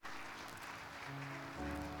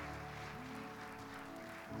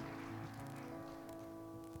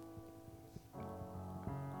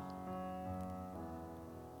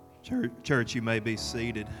Church, you may be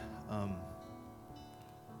seated.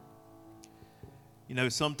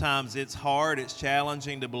 Sometimes it's hard, it's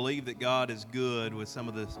challenging to believe that God is good with some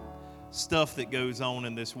of the stuff that goes on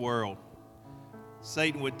in this world.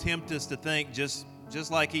 Satan would tempt us to think, just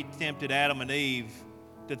like he tempted Adam and Eve,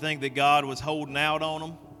 to think that God was holding out on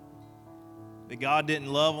them, that God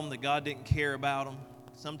didn't love them, that God didn't care about them.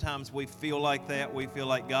 Sometimes we feel like that. We feel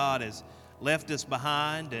like God has left us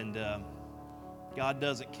behind and God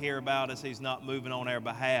doesn't care about us. He's not moving on our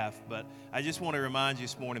behalf. But I just want to remind you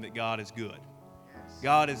this morning that God is good.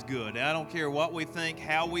 God is good. And I don't care what we think,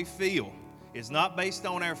 how we feel. It's not based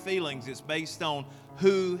on our feelings. It's based on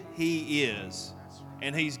who He is.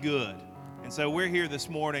 And He's good. And so we're here this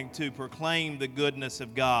morning to proclaim the goodness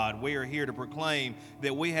of God. We are here to proclaim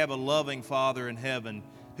that we have a loving Father in heaven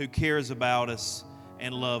who cares about us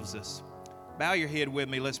and loves us. Bow your head with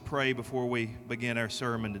me. Let's pray before we begin our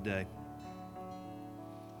sermon today.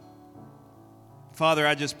 Father,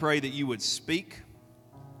 I just pray that you would speak.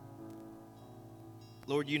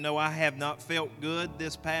 Lord, you know I have not felt good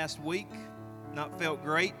this past week, not felt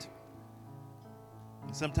great.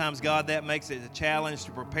 And sometimes, God, that makes it a challenge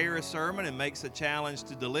to prepare a sermon and makes a challenge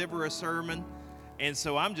to deliver a sermon. And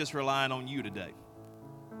so I'm just relying on you today.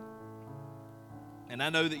 And I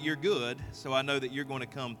know that you're good, so I know that you're going to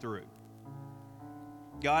come through.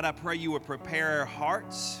 God, I pray you would prepare our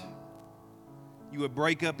hearts. You would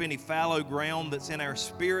break up any fallow ground that's in our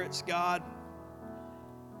spirits, God.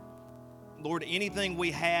 Lord, anything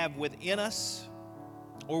we have within us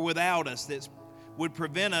or without us that would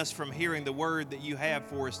prevent us from hearing the word that you have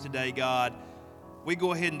for us today, God, we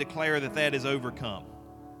go ahead and declare that that is overcome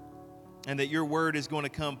and that your word is going to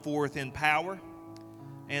come forth in power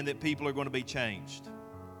and that people are going to be changed.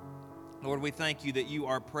 Lord, we thank you that you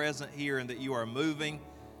are present here and that you are moving,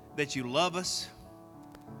 that you love us,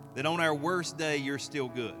 that on our worst day, you're still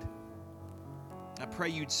good. I pray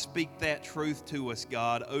you'd speak that truth to us,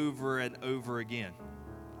 God, over and over again.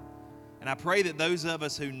 And I pray that those of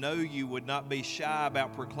us who know you would not be shy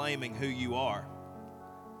about proclaiming who you are.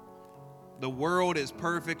 The world is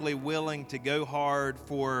perfectly willing to go hard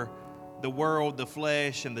for the world, the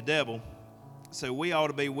flesh, and the devil. So we ought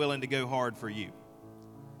to be willing to go hard for you.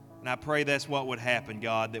 And I pray that's what would happen,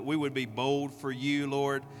 God, that we would be bold for you,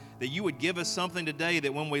 Lord, that you would give us something today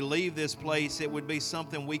that when we leave this place, it would be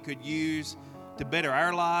something we could use to better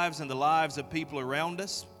our lives and the lives of people around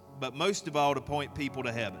us, but most of all to point people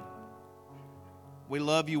to heaven. We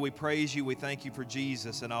love you, we praise you, we thank you for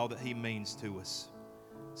Jesus and all that he means to us.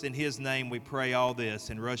 It's in his name we pray all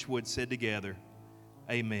this, and Rushwood said together,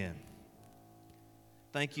 amen.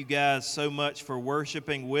 Thank you guys so much for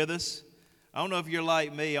worshiping with us. I don't know if you're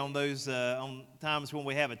like me on those on times when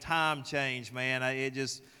we have a time change, man.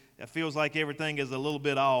 It feels like everything is a little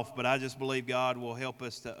bit off, but I just believe God will help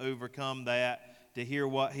us to overcome that, to hear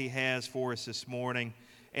what he has for us this morning.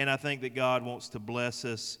 And I think that God wants to bless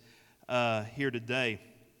us here today.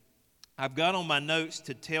 I've got on my notes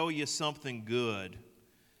to tell you something good.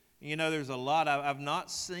 You know, there's a lot I've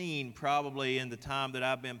not seen probably in the time that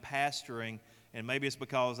I've been pastoring, and maybe it's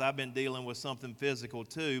because I've been dealing with something physical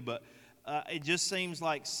too, but it just seems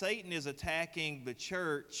like Satan is attacking the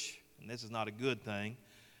church, and this is not a good thing,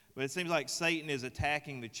 but it seems like Satan is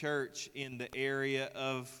attacking the church in the area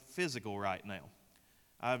of physical right now.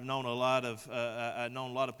 I've known a lot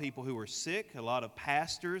of people who are sick, a lot of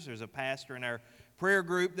pastors. There's a pastor in our prayer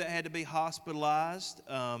group that had to be hospitalized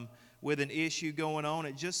with an issue going on.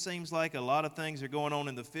 It just seems like a lot of things are going on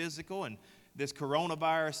in the physical, and this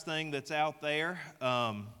coronavirus thing that's out there.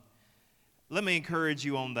 Let me encourage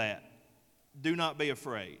you on that. Do not be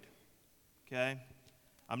afraid, okay?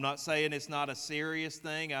 I'm not saying it's not a serious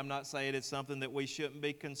thing. I'm not saying it's something that we shouldn't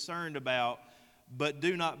be concerned about, but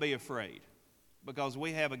do not be afraid, because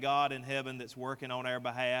we have a God in heaven that's working on our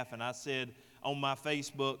behalf. And I said on my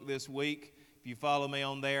Facebook this week, if you follow me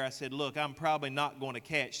on there, I said, look, I'm probably not going to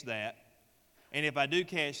catch that. And if I do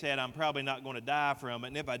catch that, I'm probably not going to die from it.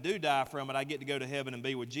 And if I do die from it, I get to go to heaven and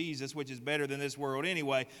be with Jesus, which is better than this world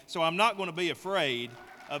anyway. So I'm not going to be afraid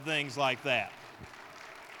of things like that.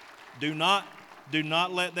 Do not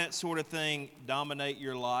let that sort of thing dominate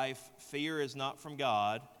your life. Fear is not from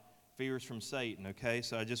God. Fear is from Satan, okay?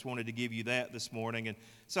 So I just wanted to give you that this morning. And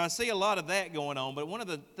so I see a lot of that going on, but one of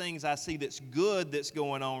the things I see that's good that's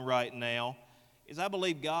going on right now is I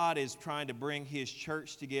believe God is trying to bring his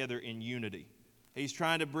church together in unity. He's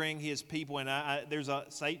trying to bring his people, and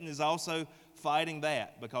Satan is also fighting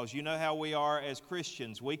that, because you know how we are as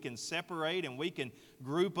Christians. We can separate and we can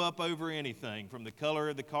group up over anything, from the color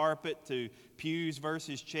of the carpet to pews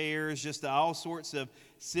versus chairs, just all sorts of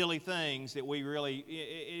silly things that we really,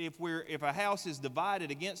 if a house is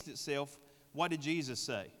divided against itself, what did Jesus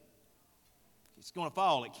say? It's going to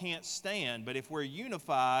fall. It can't stand. But if we're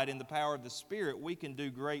unified in the power of the Spirit, we can do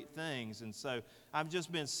great things. And so I've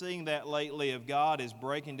just been seeing that lately, of God is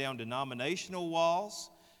breaking down denominational walls.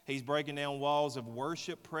 He's breaking down walls of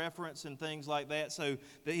worship preference and things like that, so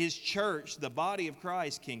that His church, the body of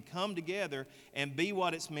Christ, can come together and be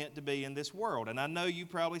what it's meant to be in this world. And I know you've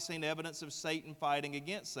probably seen evidence of Satan fighting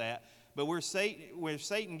against that, but where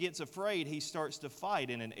Satan gets afraid, he starts to fight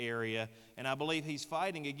in an area, and I believe he's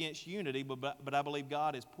fighting against unity, but I believe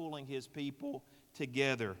God is pulling His people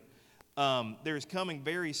together. There's coming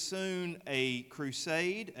very soon a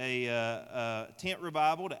crusade, a tent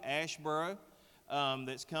revival to Asheboro.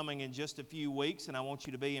 That's coming in just a few weeks, and I want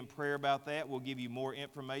you to be in prayer about that. We'll give you more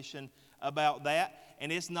information about that.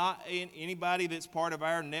 And it's not anybody that's part of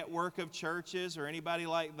our network of churches or anybody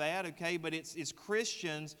like that, okay? But it's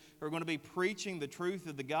Christians who are going to be preaching the truth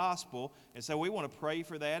of the gospel. And so we want to pray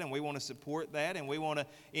for that, and we want to support that, and we want to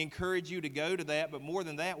encourage you to go to that. But more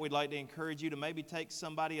than that, we'd like to encourage you to maybe take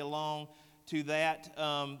somebody along to that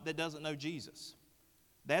that doesn't know Jesus.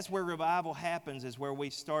 That's where revival happens, is where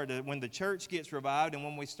we start to, when the church gets revived and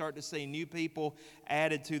when we start to see new people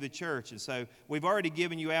added to the church. And so we've already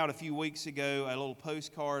given you out a few weeks ago a little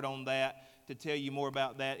postcard on that to tell you more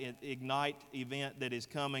about that Ignite event that is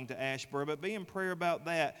coming to Asheboro. But be in prayer about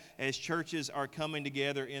that as churches are coming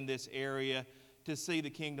together in this area to see the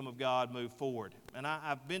kingdom of God move forward. And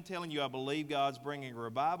I've been telling you, I believe God's bringing a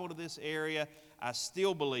revival to this area. I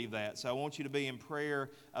still believe that. So I want you to be in prayer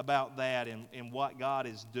about that and what God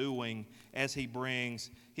is doing as He brings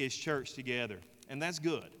His church together. And that's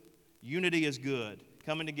good. Unity is good.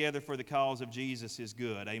 Coming together for the cause of Jesus is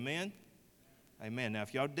good. Amen? Amen. Now,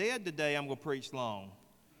 if y'all dead today, I'm going to preach long.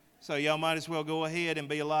 So y'all might as well go ahead and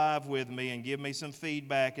be alive with me and give me some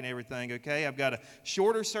feedback and everything, okay? I've got a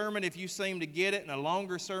shorter sermon if you seem to get it, and a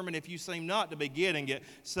longer sermon if you seem not to be getting it.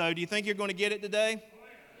 So do you think you're going to get it today?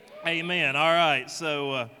 Amen. All right,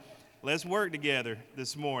 so let's work together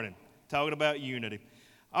this morning, talking about unity.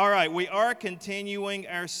 All right, we are continuing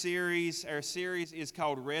our series. Our series is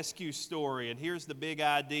called Rescue Story, and here's the big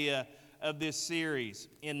idea of this series.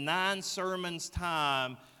 In 9 sermons'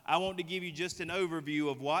 time, I want to give you just an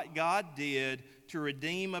overview of what God did to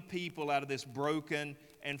redeem a people out of this broken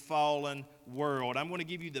and fallen world. I'm going to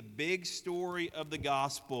give you the big story of the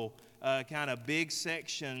gospel, kind of big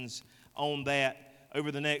sections on that over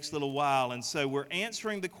the next little while. And so we're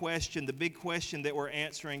answering the question, the big question that we're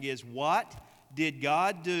answering is, what did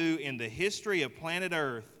God do in the history of planet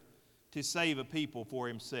Earth to save a people for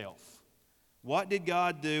Himself? What did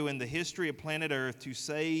God do in the history of planet Earth to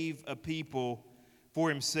save a people for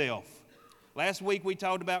Himself? Last week we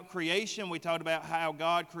talked about creation. We talked about how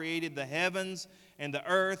God created the heavens and the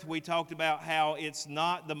earth. We talked about how it's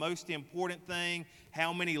not the most important thing,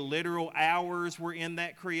 how many literal hours were in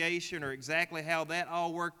that creation, or exactly how that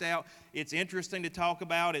all worked out. It's interesting to talk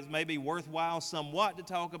about. It may be worthwhile somewhat to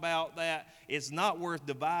talk about that. It's not worth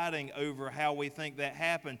dividing over how we think that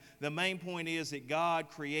happened. The main point is that God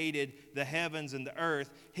created the heavens and the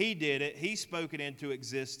earth. He did it. He spoke it into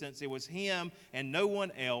existence. It was Him and no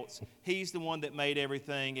one else. He's the one that made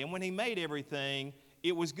everything. And when He made everything,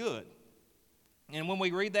 it was good. And when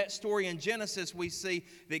we read that story in Genesis, we see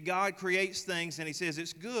that God creates things and He says,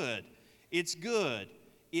 it's good, it's good,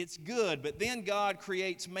 it's good. But then God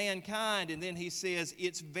creates mankind and then He says,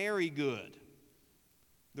 it's very good.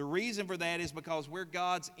 The reason for that is because we're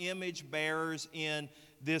God's image bearers in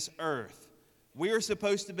this earth. We are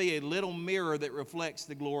supposed to be a little mirror that reflects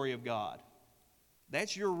the glory of God.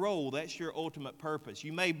 That's your role. That's your ultimate purpose.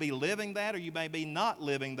 You may be living that or you may be not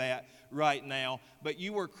living that right now, but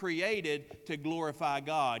you were created to glorify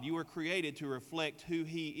God. You were created to reflect who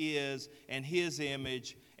He is and His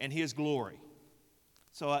image and His glory.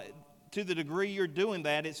 So to the degree you're doing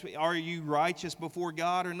that, are you righteous before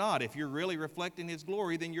God or not? If you're really reflecting His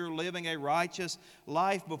glory, then you're living a righteous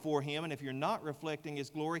life before Him. And if you're not reflecting His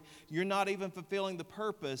glory, you're not even fulfilling the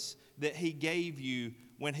purpose that He gave you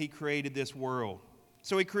when He created this world.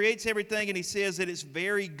 So He creates everything and He says that it's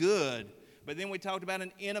very good. But then we talked about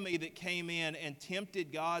an enemy that came in and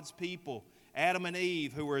tempted God's people. Adam and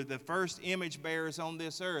Eve, who were the first image bearers on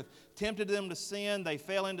this earth, tempted them to sin. They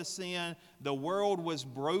fell into sin. The world was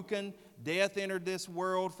broken. Death entered this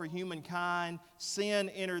world for humankind. Sin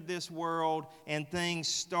entered this world, and things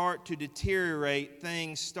start to deteriorate.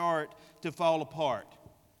 Things start to fall apart.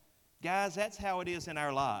 Guys, that's how it is in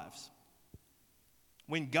our lives.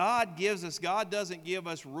 When God gives us, God doesn't give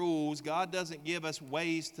us rules. God doesn't give us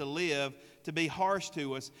ways to live to be harsh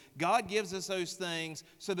to us. God gives us those things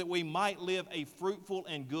so that we might live a fruitful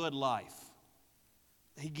and good life.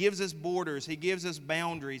 He gives us borders. He gives us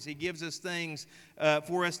boundaries. He gives us things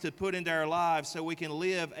for us to put into our lives so we can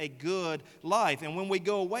live a good life. And when we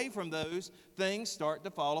go away from those, things start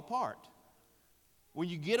to fall apart. When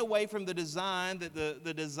you get away from the design that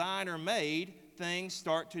the designer made, things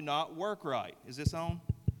start to not work right. Is this on?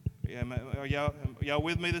 Yeah, are y'all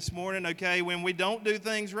with me this morning? Okay, when we don't do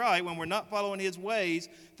things right, when we're not following His ways,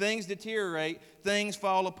 things deteriorate, things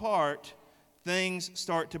fall apart, things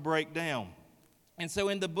start to break down. And so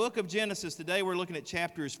in the book of Genesis, today we're looking at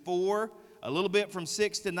chapters 4, a little bit from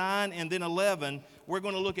 6 to 9, and then 11. We're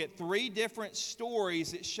going to look at 3 different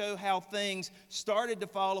stories that show how things started to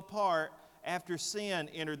fall apart after sin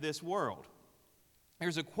entered this world.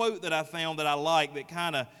 There's a quote that I found that I like that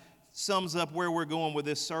kind of sums up where we're going with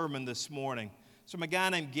this sermon this morning. It's from a guy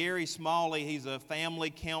named Gary Smalley. He's a family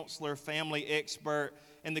counselor, family expert.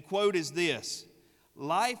 And the quote is this: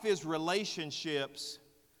 "Life is relationships,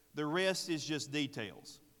 the rest is just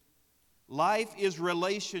details." Life is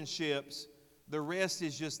relationships, the rest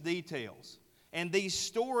is just details. And these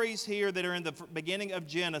stories here that are in the beginning of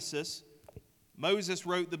Genesis, Moses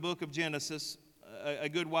wrote the book of Genesis a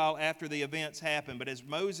good while after the events happened. But as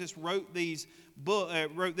Moses wrote this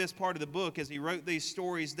part of the book, as he wrote these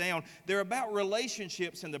stories down, they're about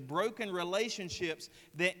relationships and the broken relationships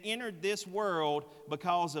that entered this world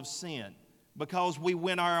because of sin, because we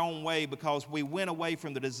went our own way, because we went away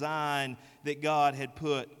from the design that God had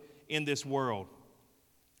put in this world.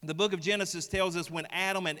 The book of Genesis tells us when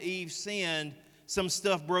Adam and Eve sinned, some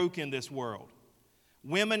stuff broke in this world.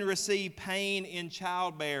 Women received pain in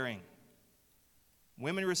childbearing.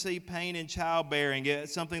 Women receive pain in childbearing.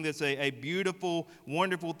 It's something that's a beautiful,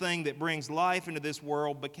 wonderful thing that brings life into this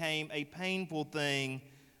world became a painful thing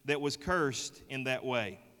that was cursed in that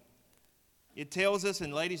way. It tells us,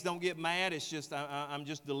 and ladies, don't get mad, it's just I'm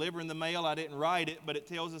just delivering the mail, I didn't write it, but it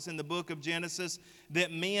tells us in the book of Genesis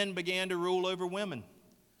that men began to rule over women.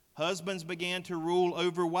 Husbands began to rule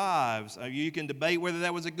over wives. You can debate whether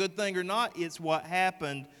that was a good thing or not. It's what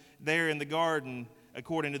happened there in the garden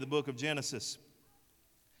according to the book of Genesis.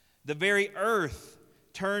 The very earth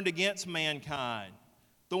turned against mankind.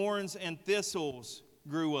 Thorns and thistles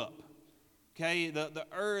grew up. Okay, the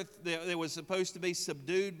earth that was supposed to be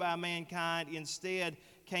subdued by mankind instead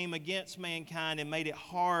came against mankind and made it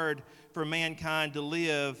hard for mankind to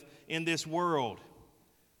live in this world.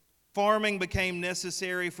 Farming became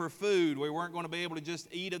necessary for food. We weren't going to be able to just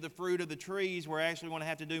eat of the fruit of the trees. We're actually going to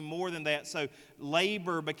have to do more than that. So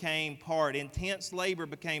labor became intense labor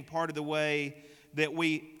became part of the way that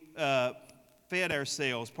we fed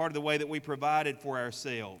ourselves, part of the way that we provided for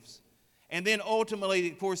ourselves. And then ultimately,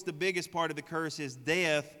 of course, the biggest part of the curse is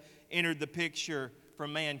death entered the picture for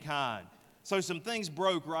mankind. So some things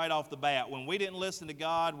broke right off the bat. When we didn't listen to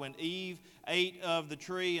God, when Eve ate of the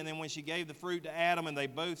tree, and then when she gave the fruit to Adam and they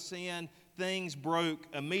both sinned, things broke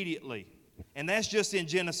immediately. And that's just in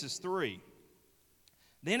Genesis 3.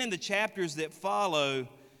 Then in the chapters that follow,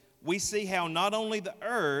 we see how not only the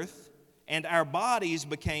earth and our bodies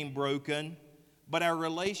became broken, but our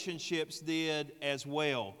relationships did as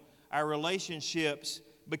well. Our relationships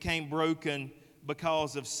became broken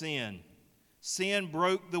because of sin. Sin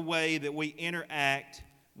broke the way that we interact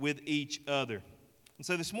with each other. And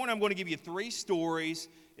so this morning I'm going to give you 3 stories.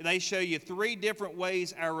 They show you 3 different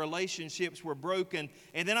ways our relationships were broken.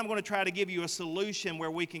 And then I'm going to try to give you a solution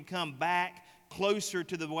where we can come back closer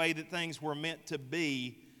to the way that things were meant to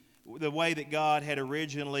be, the way that God had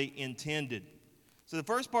originally intended. So the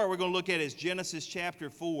first part we're going to look at is Genesis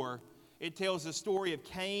chapter 4. It tells the story of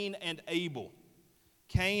Cain and Abel.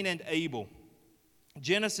 Cain and Abel.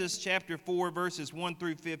 Genesis chapter 4 verses 1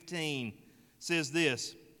 through 15 says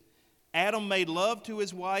this: Adam made love to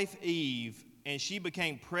his wife Eve, and she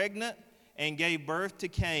became pregnant and gave birth to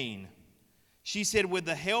Cain. She said, "With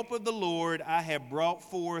the help of the Lord, I have brought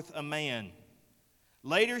forth a man."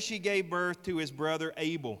 Later she gave birth to his brother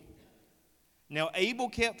Abel. Now Abel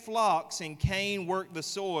kept flocks, and Cain worked the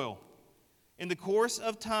soil. In the course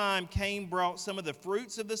of time, Cain brought some of the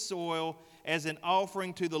fruits of the soil as an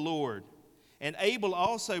offering to the Lord. And Abel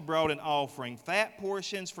also brought an offering, fat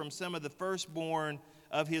portions from some of the firstborn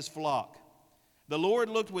of his flock. The Lord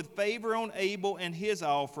looked with favor on Abel and his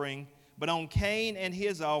offering, but on Cain and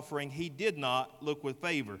his offering he did not look with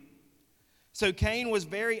favor. So Cain was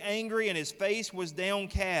very angry, and his face was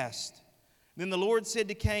downcast. Then the Lord said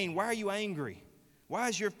to Cain, "Why are you angry? Why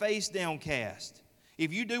is your face downcast?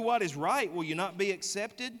 If you do what is right, will you not be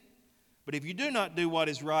accepted? But if you do not do what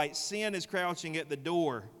is right, sin is crouching at the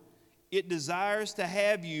door. It desires to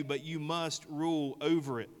have you, but you must rule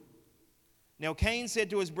over it. Now Cain said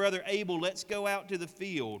to his brother Abel, let's go out to the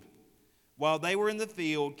field. While they were in the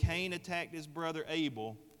field, Cain attacked his brother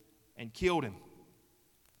Abel and killed him.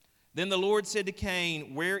 Then the Lord said to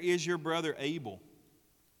Cain, where is your brother Abel?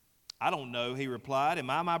 I don't know, he replied. Am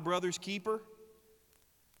I my brother's keeper?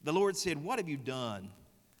 The Lord said, what have you done?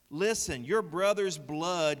 Listen, your brother's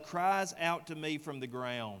blood cries out to me from the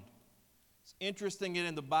ground. It's interesting that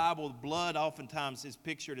in the Bible, blood oftentimes is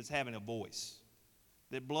pictured as having a voice.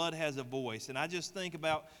 That blood has a voice. And I just think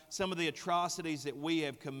about some of the atrocities that we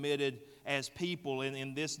have committed as people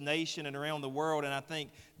in this nation and around the world. And I think,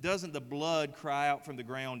 doesn't the blood cry out from the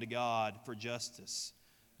ground to God for justice?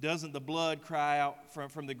 Doesn't the blood cry out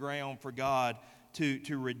from the ground for God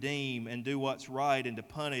to redeem and do what's right and to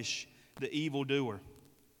punish the evildoer?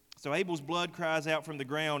 So Abel's blood cries out from the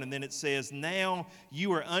ground, and then it says, now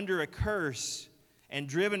you are under a curse and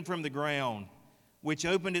driven from the ground, which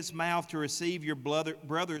opened its mouth to receive your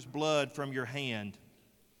brother's blood from your hand.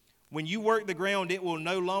 When you work the ground, it will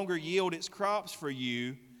no longer yield its crops for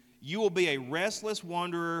you. You will be a restless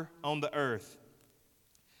wanderer on the earth.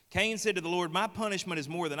 Cain said to the Lord, my punishment is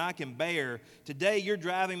more than I can bear. Today you're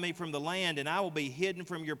driving me from the land, and I will be hidden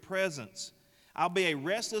from your presence. I'll be a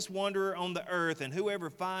restless wanderer on the earth, and whoever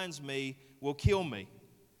finds me will kill me.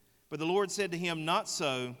 But the Lord said to him, not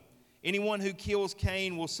so. Anyone who kills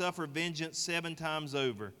Cain will suffer vengeance 7 times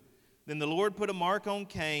over. Then the Lord put a mark on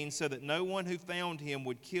Cain so that no one who found him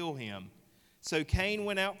would kill him. So Cain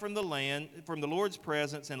went out from the Lord's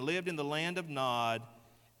presence, and lived in the land of Nod,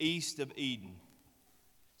 east of Eden.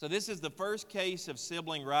 So this is the first case of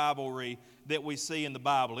sibling rivalry that we see in the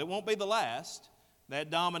Bible. It won't be the last. That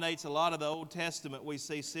dominates a lot of the Old Testament. We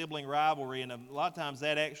see sibling rivalry, and a lot of times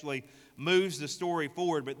that actually moves the story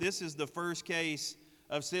forward. But this is the first case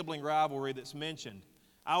of sibling rivalry that's mentioned.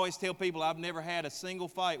 I always tell people I've never had a single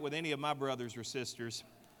fight with any of my brothers or sisters.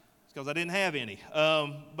 It's because I didn't have any.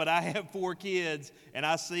 But I have 4 kids, and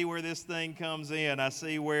I see where this thing comes in. I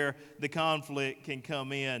see where the conflict can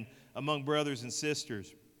come in among brothers and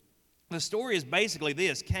sisters. The story is basically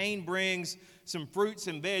this. Cain brings some fruits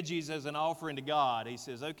and veggies as an offering to God. He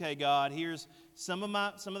says, okay, God, here's some of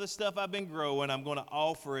the stuff I've been growing. I'm going to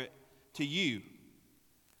offer it to you.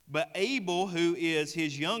 But Abel, who is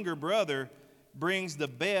his younger brother, brings the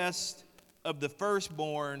best of the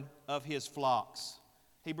firstborn of his flocks.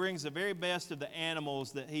 He brings the very best of the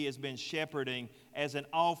animals that he has been shepherding as an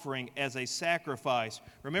offering, as a sacrifice.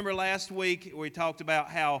 Remember last week we talked about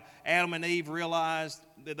how Adam and Eve realized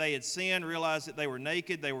that they had sinned, realized that they were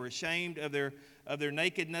naked, they were ashamed of their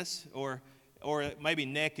nakedness, or maybe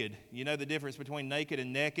naked. You know the difference between naked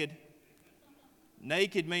and naked?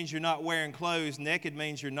 Naked means you're not wearing clothes. Naked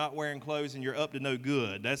means you're not wearing clothes and you're up to no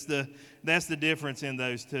good. That's the difference in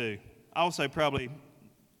those two. Also, probably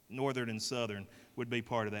northern and southern would be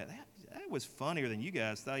part of that. That was funnier than you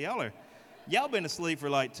guys thought. Y'all been asleep for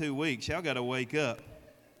like 2 weeks. Y'all got to wake up.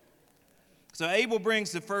 So Abel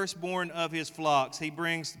brings the firstborn of his flocks. He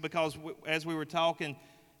brings, because as we were talking,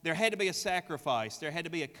 there had to be a sacrifice. There had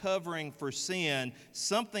to be a covering for sin.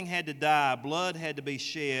 Something had to die. Blood had to be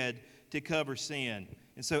shed to cover sin.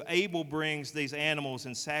 And so Abel brings these animals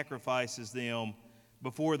and sacrifices them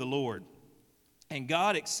before the Lord. And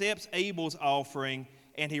God accepts Abel's offering,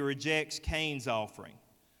 and he rejects Cain's offering.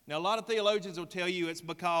 Now, a lot of theologians will tell you it's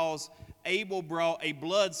because Abel brought a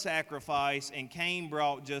blood sacrifice and Cain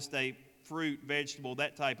brought just a fruit, vegetable,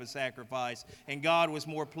 that type of sacrifice. And God was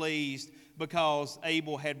more pleased because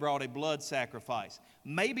Abel had brought a blood sacrifice.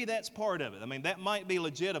 Maybe that's part of it. I mean, that might be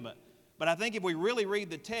legitimate. But I think if we really read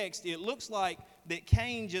the text, it looks like that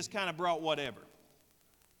Cain just kind of brought whatever.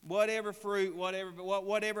 Whatever fruit,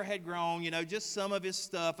 whatever had grown, just some of his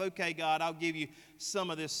stuff. Okay, God, I'll give you some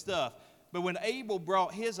of this stuff. But when Abel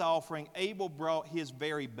brought his offering, Abel brought his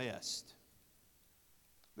very best.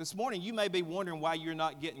 This morning, you may be wondering why you're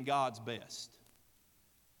not getting God's best.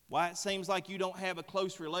 Why it seems like you don't have a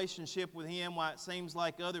close relationship with Him. Why it seems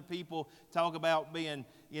like other people talk about being,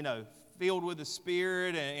 filled with the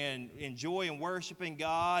Spirit and enjoying worshiping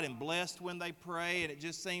God and blessed when they pray. And it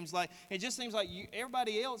just seems like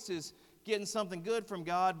everybody else is getting something good from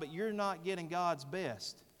God, but you're not getting God's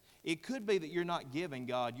best. It could be that you're not giving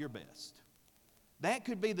God your best. That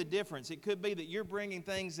could be the difference. It could be that you're bringing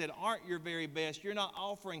things that aren't your very best. You're not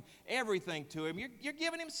offering everything to Him. You're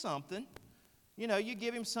giving Him something. You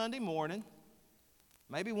give Him Sunday morning,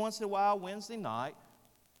 maybe once in a while Wednesday night.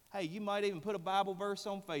 Hey, you might even put a Bible verse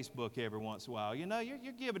on Facebook every once in a while.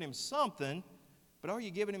 You're giving Him something, but are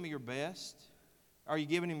you giving Him your best? Are you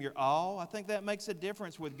giving Him your all? I think that makes a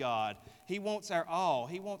difference with God. He wants our all.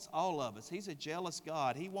 He wants all of us. He's a jealous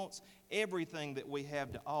God. He wants everything that we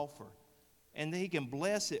have to offer. And He can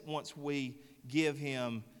bless it once we give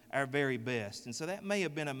Him our very best. And so that may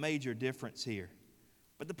have been a major difference here.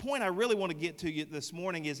 But the point I really want to get to you this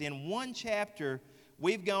morning is in one chapter,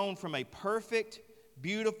 we've gone from a perfect,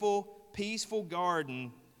 beautiful, peaceful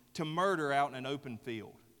garden to murder out in an open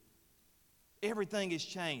field. Everything has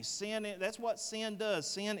changed. That's what sin does.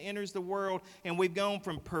 Sin enters the world, and we've gone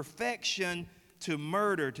from perfection to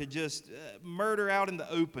murder, to just murder out in the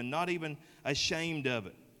open, not even ashamed of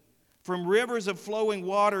it. From rivers of flowing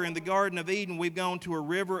water in the Garden of Eden, we've gone to a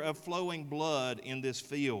river of flowing blood in this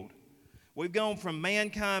field. We've gone from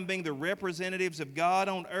mankind being the representatives of God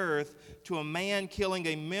on earth to a man killing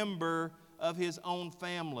a member of his own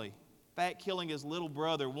family. In fact, killing his little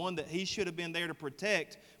brother, one that he should have been there to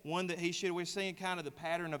protect, we're seeing kind of the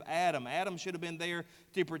pattern of Adam. Adam should have been there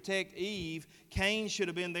to protect Eve. Cain should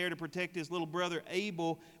have been there to protect his little brother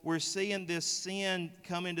Abel. We're seeing this sin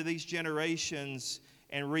come into these generations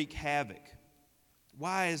and wreak havoc.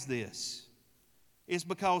 Why is this? It's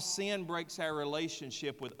because sin breaks our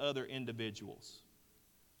relationship with other individuals.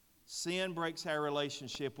 Sin breaks our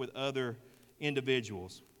relationship with other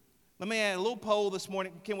individuals. Let me add a little poll this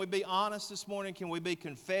morning. Can we be honest this morning? Can we be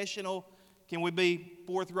confessional? Can we be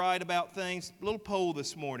forthright about things? A little poll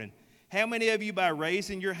this morning. How many of you, by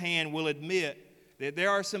raising your hand, will admit that there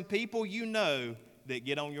are some people you know that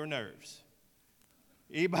get on your nerves?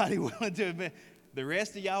 Anybody willing to admit? The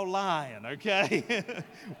rest of y'all lying, okay?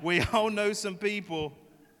 We all know some people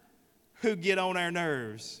who get on our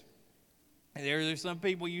nerves. And there's some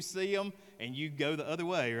people you see them and you go the other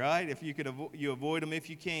way, right? If you could, you avoid them if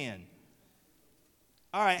you can.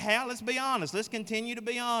 All right, let's be honest. Let's continue to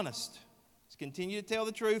be honest. Let's continue to tell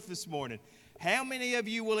the truth this morning. How many of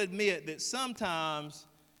you will admit that sometimes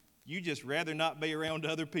you just rather not be around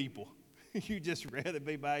other people? You just rather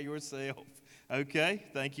be by yourself. Okay,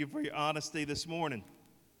 thank you for your honesty this morning.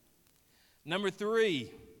 Number 3,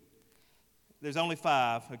 there's only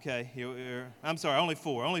 5, okay?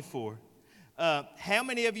 Only 4. How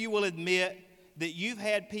many of you will admit that you've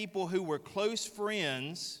had people who were close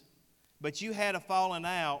friends, but you had a falling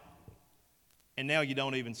out, and now you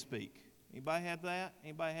don't even speak? Anybody had that?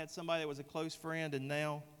 Anybody had somebody that was a close friend, and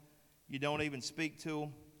now you don't even speak to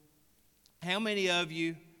them? How many of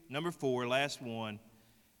you, number 4, last one,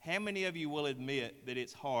 how many of you will admit that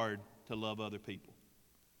it's hard to love other people?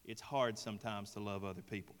 It's hard sometimes to love other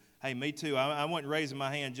people. Hey, me too. I wasn't raising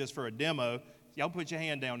my hand just for a demo. Y'all put your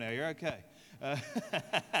hand down there. You're okay.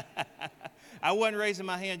 I wasn't raising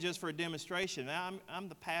my hand just for a demonstration. I'm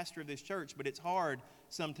the pastor of this church, but it's hard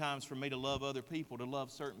sometimes for me to love other people, to love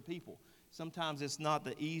certain people. Sometimes it's not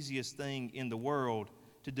the easiest thing in the world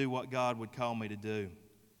to do what God would call me to do.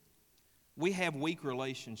 We have weak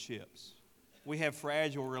relationships. We have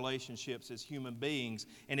fragile relationships as human beings,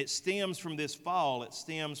 and it stems from this fall. It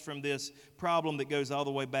stems from this problem that goes all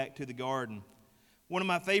the way back to the garden. One of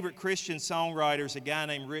my favorite Christian songwriters, a guy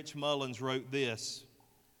named Rich Mullins, wrote this.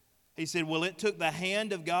 He said, "Well, it took the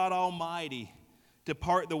hand of God Almighty to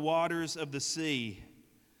part the waters of the sea,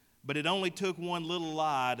 but it only took one little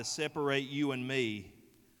lie to separate you and me.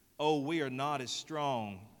 Oh, we are not as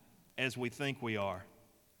strong as we think we are."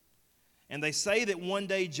 And they say that one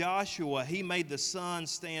day Joshua, he made the sun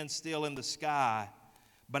stand still in the sky.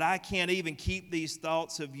 But I can't even keep these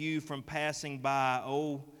thoughts of you from passing by.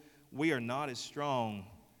 Oh, we are not as strong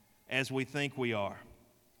as we think we are.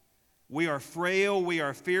 We are frail, we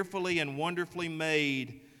are fearfully and wonderfully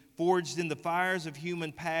made, forged in the fires of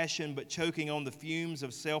human passion, but choking on the fumes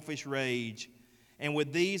of selfish rage. And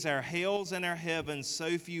with these, our hells and our heavens,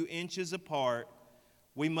 so few inches apart,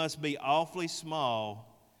 we must be awfully small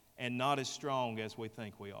and not as strong as we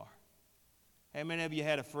think we are. How many of you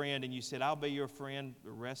had a friend and you said, "I'll be your friend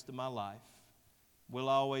the rest of my life. We'll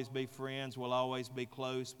always be friends, we'll always be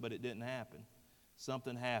close," but it didn't happen.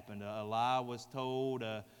 Something happened. A lie was told,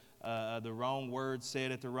 the wrong word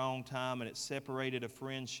said at the wrong time, and it separated a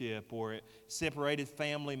friendship, or it separated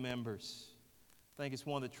family members. I think it's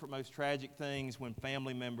one of the most tragic things when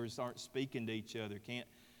family members aren't speaking to each other.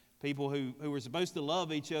 People who are supposed to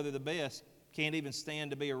love each other the best can't even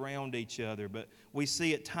stand to be around each other. But we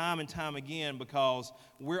see it time and time again because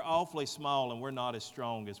we're awfully small and we're not as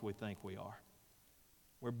strong as we think we are.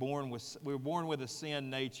 We're born with a sin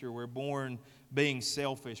nature. We're born being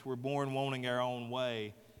selfish. We're born wanting our own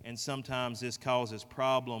way. And sometimes this causes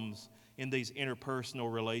problems in these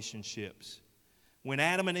interpersonal relationships. When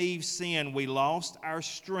Adam and Eve sinned, we lost our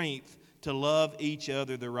strength to love each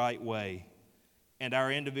other the right way. And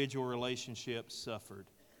our individual relationships suffered.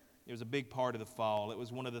 It was a big part of the fall. It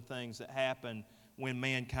was one of the things that happened when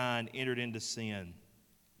mankind entered into sin.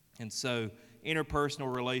 And so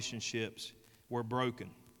interpersonal relationships were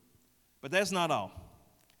broken. But that's not all.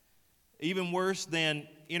 Even worse than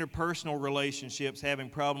interpersonal relationships, having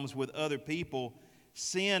problems with other people,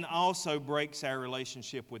 sin also breaks our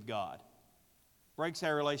relationship with God. Breaks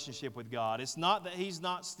our relationship with God. It's not that He's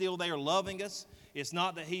not still there loving us. It's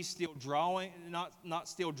not that He's still not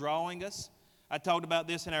still drawing us. I talked about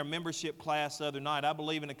this in our membership class the other night. I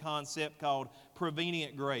believe in a concept called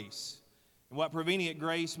prevenient grace. And what prevenient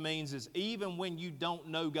grace means is even when you don't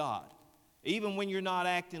know God, even when you're not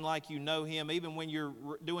acting like you know Him, even when you're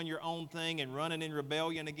doing your own thing and running in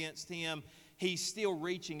rebellion against Him, He's still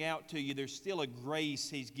reaching out to you. There's still a grace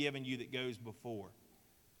He's given you that goes before.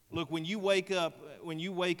 Look, when you wake up and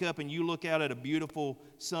you look out at a beautiful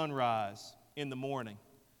sunrise in the morning,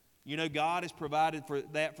 you know God has provided for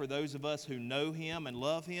that for those of us who know Him and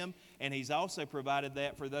love Him, and He's also provided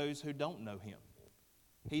that for those who don't know Him.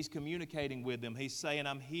 He's communicating with them. He's saying,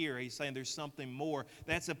 I'm here. He's saying there's something more.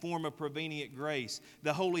 That's a form of prevenient grace.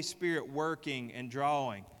 The Holy Spirit working and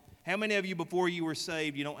drawing. How many of you before you were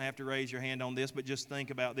saved, you don't have to raise your hand on this, but just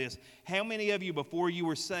think about this. How many of you before you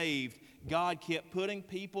were saved, God kept putting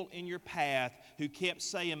people in your path who kept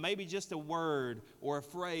saying maybe just a word or a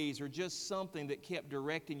phrase or just something that kept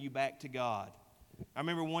directing you back to God? I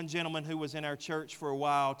remember one gentleman who was in our church for a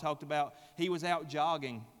while talked about he was out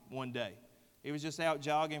jogging one day. He was just out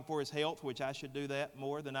jogging for his health, which I should do that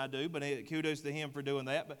more than I do, but kudos to him for doing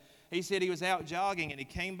that. But he said he was out jogging and he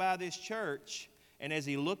came by this church, and as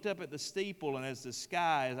he looked up at the steeple and as the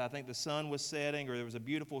sky, as I think the sun was setting or there was a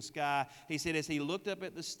beautiful sky, he said as he looked up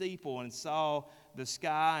at the steeple and saw the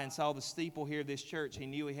sky and saw the steeple here of this church, he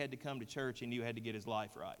knew he had to come to church. He knew he had to get his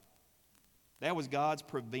life right. That was God's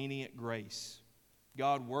prevenient grace.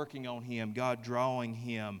 God working on him, God drawing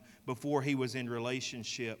him before he was in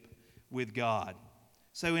relationship with God.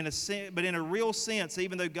 So but in a real sense,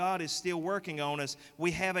 even though God is still working on us,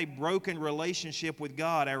 we have a broken relationship with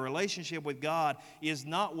God. Our relationship with God is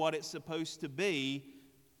not what it's supposed to be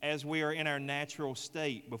as we are in our natural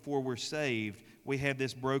state before we're saved. We have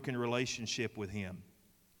this broken relationship with Him.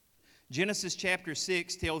 Genesis chapter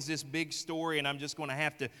 6 tells this big story, and I'm just going to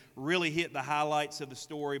have to really hit the highlights of the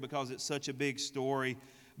story because it's such a big story.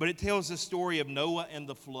 But it tells the story of Noah and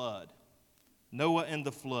the flood. Noah and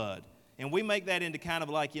the flood. And we make that into kind of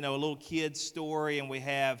like, a little kid's story, and we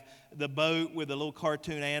have the boat with the little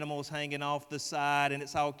cartoon animals hanging off the side, and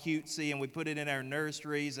it's all cutesy, and we put it in our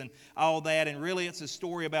nurseries and all that. And really, it's a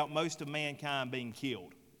story about most of mankind being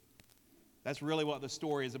killed. That's really what the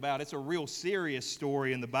story is about. It's a real serious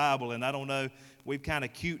story in the Bible, and I don't know, we've kind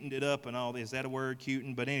of cutened it up and all this. Is that a word,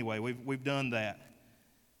 cuten? But anyway, we've done that.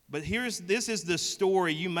 But this is the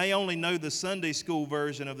story. You may only know the Sunday school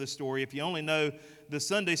version of the story. If you only know the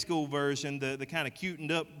Sunday school version, the kind of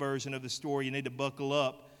cutened up version of the story, you need to buckle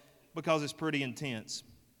up because it's pretty intense.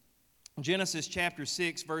 Genesis chapter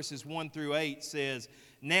 6, verses 1 through 8 says,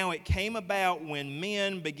 "Now it came about when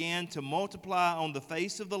men began to multiply on the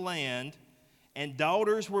face of the land, and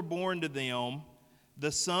daughters were born to them,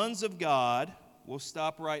 the sons of God." We'll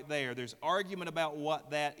stop right there. There's argument about what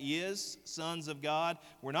that is, sons of God.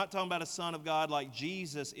 We're not talking about a son of God like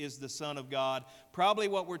Jesus is the Son of God. Probably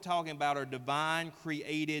what we're talking about are divine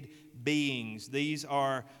created beings. These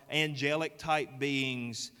are angelic type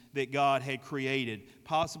beings that God had created,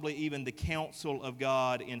 possibly even the counsel of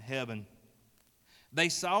God in heaven. They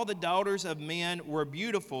saw the daughters of men were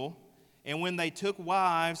beautiful, and when they took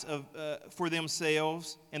wives for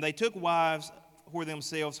themselves,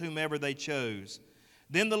 whomever they chose.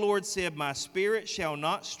 Then the Lord said, "My spirit shall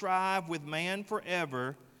not strive with man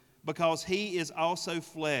forever, because he is also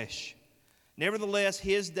flesh. Nevertheless,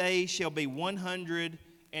 his days shall be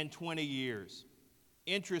 120 years."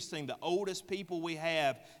 Interesting, the oldest people we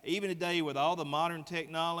have, even today with all the modern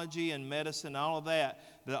technology and medicine, all of that,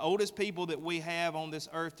 the oldest people that we have on this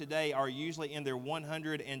earth today are usually in their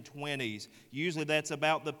 120s. Usually that's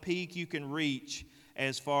about the peak you can reach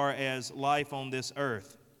as far as life on this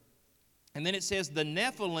earth. And then it says, "The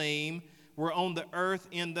Nephilim were on the earth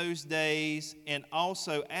in those days, and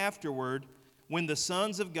also afterward, when the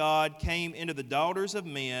sons of God came into the daughters of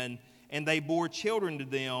men, and they bore children to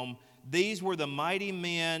them. These were the mighty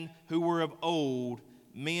men who were of old,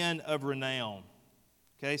 men of renown."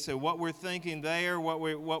 Okay, so what we're thinking there, what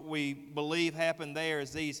we believe happened there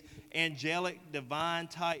is these angelic, divine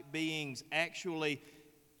type beings actually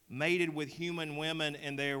mated with human women,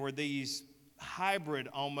 and there were these hybrid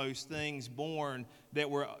almost things born that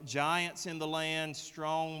were giants in the land,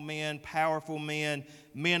 strong men, powerful men,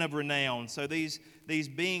 men of renown. So these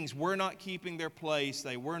beings were not keeping their place.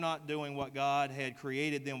 They were not doing what God had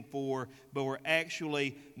created them for, but were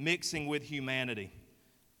actually mixing with humanity.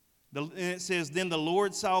 And it says, then the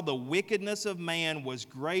Lord saw the wickedness of man was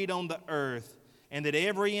great on the earth, and that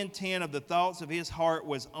every intent of the thoughts of his heart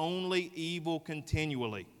was only evil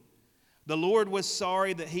continually. The Lord was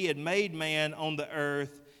sorry that he had made man on the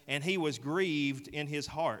earth, and he was grieved in his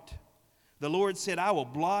heart. The Lord said, I will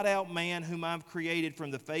blot out man whom I've created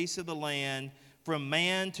from the face of the land, from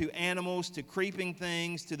man to animals to creeping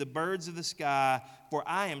things to the birds of the sky, for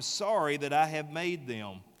I am sorry that I have made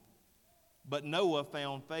them. But Noah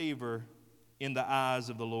found favor in the eyes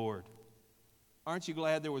of the Lord. Aren't you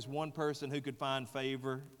glad there was one person who could find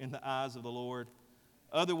favor in the eyes of the Lord?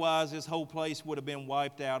 Otherwise, this whole place would have been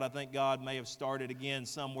wiped out. I think God may have started again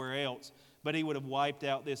somewhere else, but he would have wiped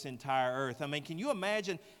out this entire earth. I mean, can you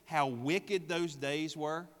imagine how wicked those days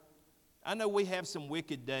were? I know we have some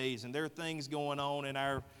wicked days, and there are things going on in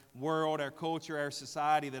our world, our culture, our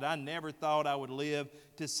society that I never thought I would live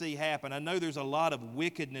to see happen. I know there's a lot of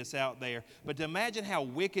wickedness out there, but to imagine how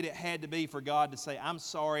wicked it had to be for God to say, I'm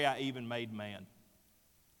sorry I even made man.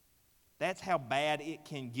 That's how bad it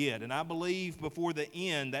can get. And I believe before the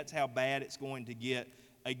end, that's how bad it's going to get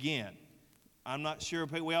again. I'm not sure,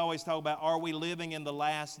 but we always talk about, are we living in the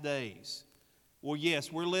last days? Well,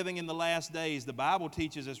 yes, we're living in the last days. The Bible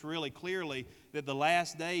teaches us really clearly that the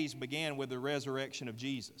last days began with the resurrection of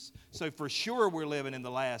Jesus. So for sure we're living in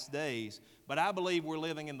the last days, but I believe we're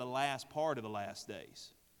living in the last part of the last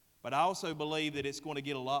days. But I also believe that it's going to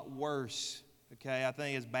get a lot worse. Okay, I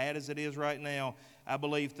think as bad as it is right now, I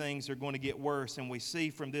believe things are going to get worse. And we see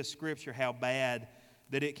from this scripture how bad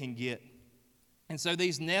that it can get. And so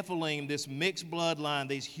these Nephilim, this mixed bloodline,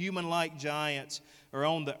 these human-like giants are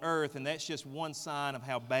on the earth, and that's just one sign of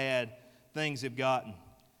how bad things have gotten.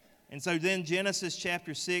 And so then Genesis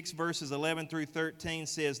chapter 6, verses 11 through 13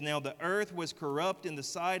 says, Now the earth was corrupt in the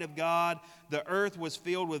sight of God. The earth was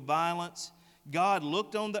filled with violence. God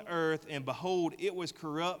looked on the earth, and behold, it was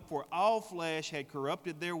corrupt, for all flesh had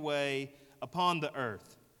corrupted their way upon the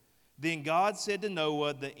earth. Then God said to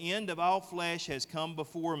Noah, The end of all flesh has come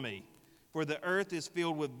before me, for the earth is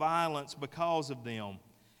filled with violence because of them.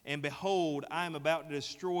 And behold, I am about to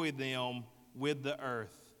destroy them with the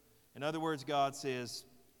earth. In other words, God says,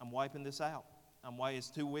 I'm wiping this out. It's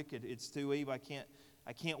too wicked. It's too evil.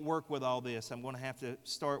 I can't work with all this. I'm going to have to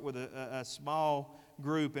start with a small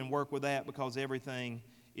group and work with that because everything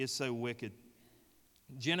is so wicked.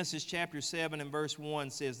 Genesis chapter 7 and verse 1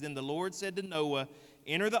 says, Then the Lord said to Noah,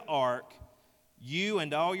 Enter the ark, you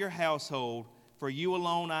and all your household, for you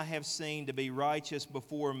alone I have seen to be righteous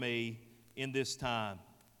before me in this time.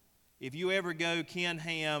 If you ever go, Ken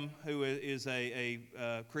Ham, who is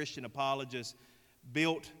a Christian apologist,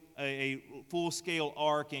 built a full-scale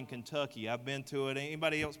ark in Kentucky. I've been to it.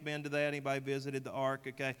 Anybody else been to that? Anybody visited the ark?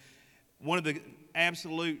 Okay. One of the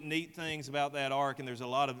absolute neat things about that ark, and there's a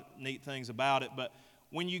lot of neat things about it, but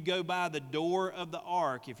when you go by the door of the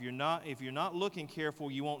ark, if you're not looking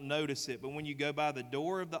careful, you won't notice it. But when you go by the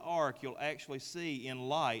door of the ark, you'll actually see in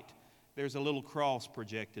light there's a little cross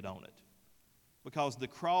projected on it. Because the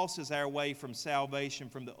cross is our way from salvation,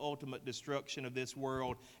 from the ultimate destruction of this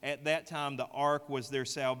world. At that time, the ark was their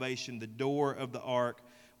salvation. The door of the ark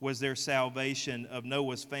was their salvation of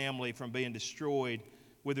Noah's family from being destroyed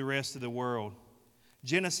with the rest of the world.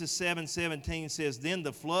 Genesis 7:17 says, Then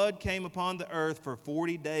the flood came upon the earth for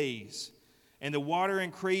 40 days, and the water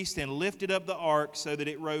increased and lifted up the ark so that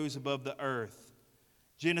it rose above the earth.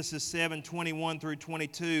 Genesis 7:21 through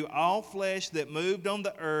 22, All flesh that moved on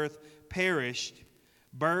the earth perished,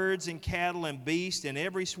 birds and cattle and beasts and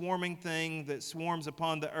every swarming thing that swarms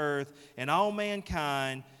upon the earth, and all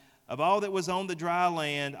mankind, of all that was on the dry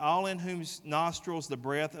land, all in whose nostrils the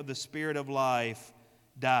breath of the Spirit of life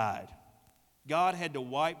died. God had to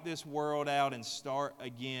wipe this world out and start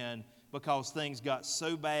again because things got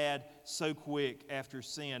so bad so quick after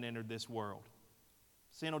sin entered this world.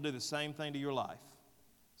 Sin will do the same thing to your life.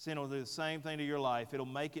 Sin will do the same thing to your life. It'll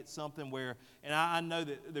make it something where, and I know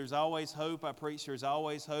that there's always hope. I preach there's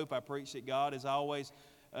always hope. I preach that God is always,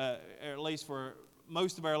 or at least for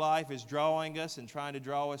most of our life, is drawing us and trying to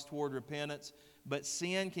draw us toward repentance. But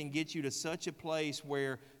sin can get you to such a place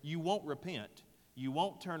where you won't repent. You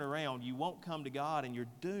won't turn around. You won't come to God, and you're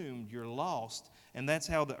doomed. You're lost. And that's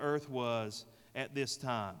how the earth was at this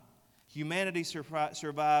time. Humanity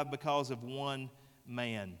survived because of one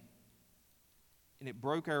man. And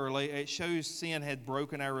it shows sin had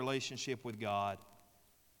broken our relationship with God.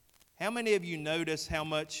 How many of you notice how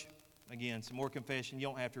much, Again, some more confession. You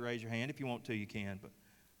don't have to raise your hand. If you want to, you can. But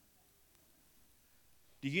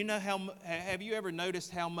do you know have you ever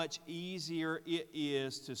noticed how much easier it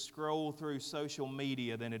is to scroll through social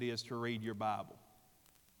media than it is to read your Bible?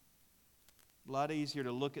 A lot easier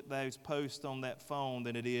to look at those posts on that phone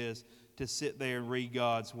than it is to sit there and read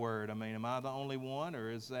God's Word. I mean, am I the only one,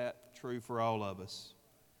 or is that true for all of us?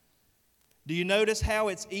 Do you notice how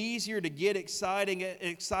it's easier to get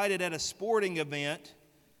excited at a sporting event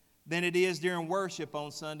than it is during worship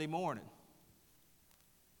on Sunday morning?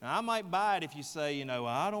 Now, I might buy it if you say,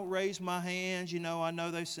 I don't raise my hands. I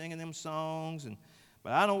know they're singing them songs,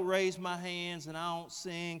 but I don't raise my hands and I don't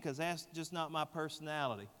sing because that's just not my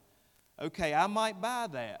personality. Okay, I might buy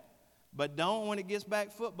that. But don't, when it gets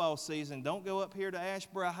back football season, don't go up here to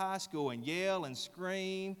Ashboro High School and yell and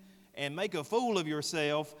scream and make a fool of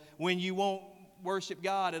yourself when you won't worship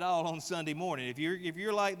God at all on Sunday morning. If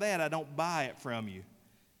you're like that, I don't buy it from you.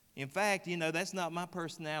 In fact, that's not my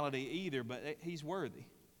personality either, but He's worthy.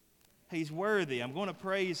 He's worthy. I'm going to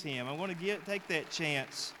praise Him. I'm going to take that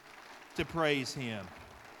chance to praise Him.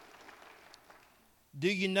 Do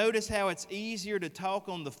you notice how it's easier to talk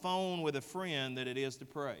on the phone with a friend than it is to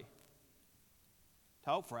pray?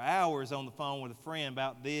 Talk for hours on the phone with a friend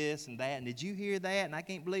about this and that, and did you hear that? And I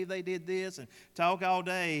can't believe they did this, and talk all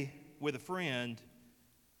day with a friend.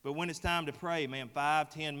 But when it's time to pray, man,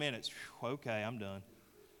 5-10 minutes, okay, I'm done.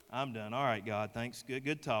 All right, God, thanks.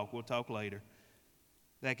 Good talk. We'll talk later.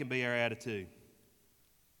 That can be our attitude.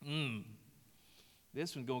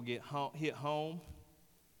 This one's going to hit home.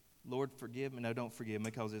 Lord, forgive me. No, don't forgive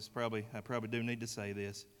me, because I probably do need to say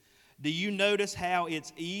this. Do you notice how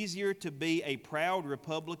it's easier to be a proud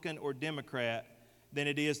Republican or Democrat than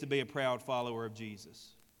it is to be a proud follower of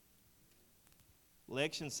Jesus?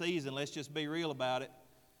 Election season, let's just be real about it.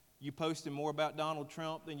 You posting more about Donald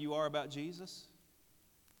Trump than you are about Jesus?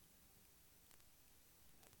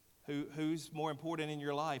 Who's more important in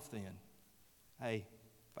your life then? Hey,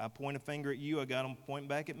 if I point a finger at you, I got them pointing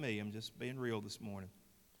back at me. I'm just being real this morning.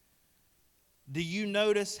 Do you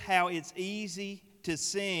notice how it's easy to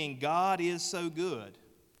sing, God is so good,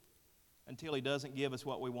 until He doesn't give us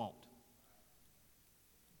what we want?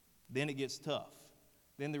 Then it gets tough.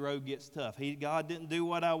 Then the road gets tough. God didn't do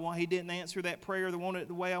what I want. He didn't answer that prayer the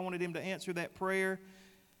way I wanted Him to answer that prayer.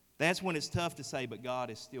 That's when it's tough to say, but God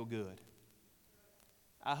is still good.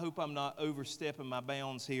 I hope I'm not overstepping my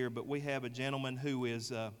bounds here, but we have a gentleman who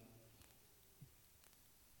is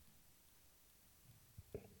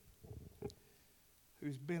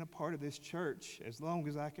who's been a part of this church as long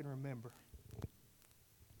as I can remember.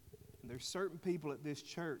 And there's certain people at this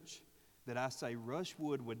church that I say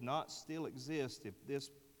Rushwood would not still exist if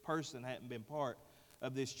this person hadn't been part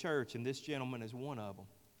of this church, and this gentleman is one of them.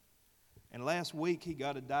 And last week he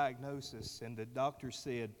got a diagnosis, and the doctor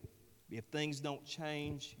said, if things don't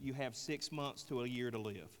change, you have 6 months to a year to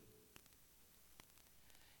live.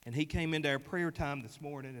 And he came into our prayer time this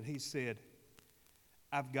morning and he said,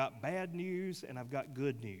 I've got bad news and I've got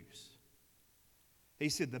good news. He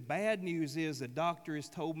said, the bad news is the doctor has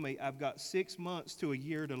told me I've got 6 months to a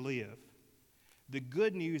year to live. The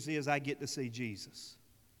good news is I get to see Jesus.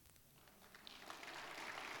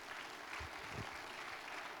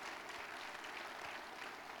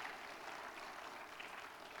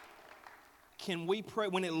 Can we pray?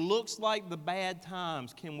 When it looks like the bad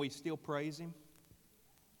times, can we still praise Him?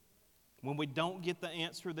 When we don't get the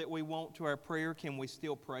answer that we want to our prayer, can we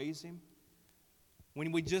still praise Him?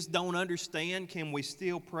 When we just don't understand, can we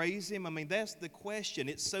still praise Him? I mean, that's the question.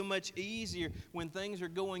 It's so much easier when things are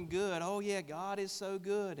going good. Oh, yeah, God is so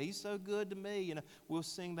good. He's so good to me. We'll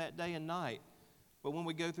sing that day and night. But when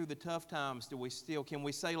we go through the tough times, can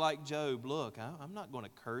we say like Job, look, I'm not going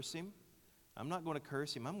to curse Him. I'm not going to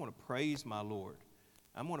curse Him. I'm going to praise my Lord.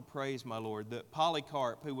 I'm going to praise my Lord.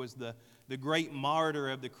 Polycarp, who was the great martyr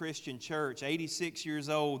of the Christian church, 86 years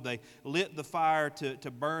old, they lit the fire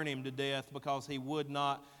to burn him to death because he would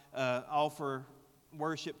not offer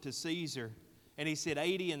worship to Caesar. And he said,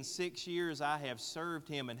 86 years I have served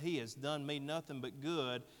Him, and He has done me nothing but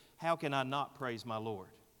good. How can I not praise my Lord?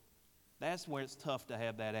 That's where it's tough to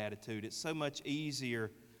have that attitude. It's so much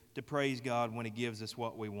easier to praise God when He gives us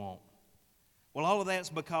what we want. Well, all of that's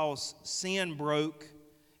because sin broke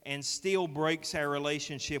and still breaks our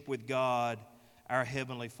relationship with God, our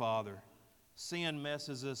Heavenly Father. Sin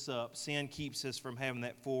messes us up. Sin keeps us from having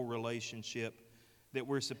that full relationship that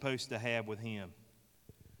we're supposed to have with Him.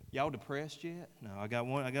 Y'all depressed yet? No, I got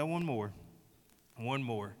one more. One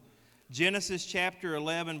more. Genesis chapter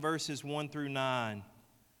 11, verses 1 through 9.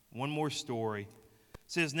 One more story. It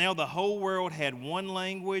says, now the whole world had one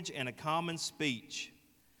language and a common speech.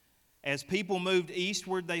 As people moved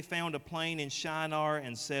eastward, they found a plain in Shinar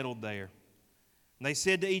and settled there. They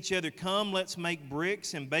said to each other, "Come, let's make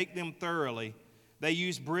bricks and bake them thoroughly." They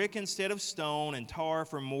used brick instead of stone and tar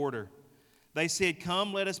for mortar. They said,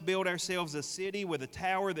 "Come, let us build ourselves a city with a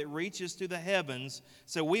tower that reaches to the heavens,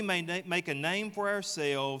 so we may make a name for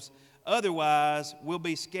ourselves. Otherwise, we'll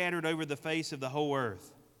be scattered over the face of the whole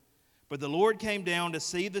earth." But the Lord came down to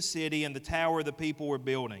see the city and the tower the people were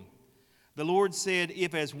building. The Lord said,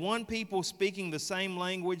 "If as one people speaking the same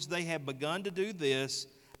language they have begun to do this,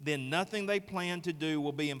 then nothing they plan to do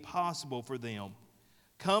will be impossible for them.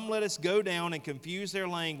 Come, let us go down and confuse their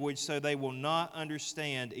language so they will not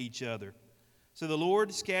understand each other." So the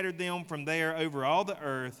Lord scattered them from there over all the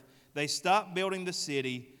earth. They stopped building the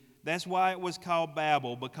city. That's why it was called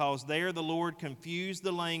Babel, because there the Lord confused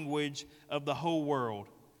the language of the whole world.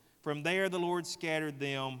 From there the Lord scattered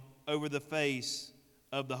them over the face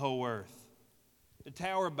of the whole earth. The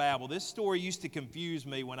Tower of Babel. This story used to confuse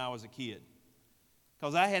me when I was a kid,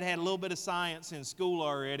 because I had a little bit of science in school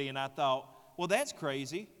already, and I thought, well, that's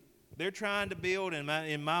crazy. They're trying to build,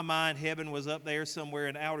 in my mind, heaven was up there somewhere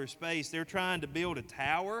in outer space. They're trying to build a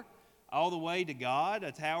tower all the way to God,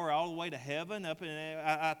 a tower all the way to heaven.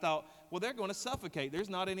 I thought, well, they're going to suffocate. There's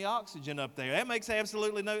not any oxygen up there. That makes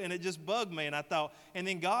absolutely no, and it just bugged me. And I thought, and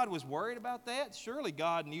then God was worried about that? Surely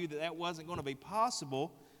God knew that that wasn't going to be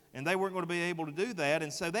possible, and they weren't going to be able to do that.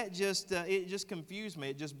 And so that just, it just confused me.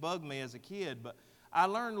 It just bugged me as a kid. But I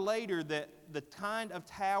learned later that the kind of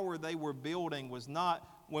tower they were building was not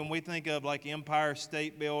when we think of like Empire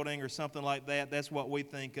State Building or something like that. That's what we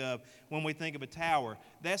think of when we think of a tower.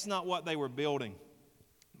 That's not what they were building.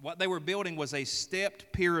 What they were building was a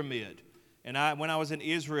stepped pyramid. And when I was in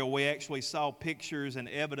Israel, we actually saw pictures and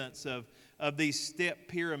evidence of these stepped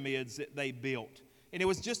pyramids that they built. And it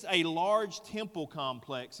was just a large temple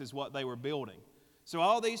complex is what they were building. So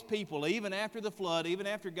all these people, even after the flood, even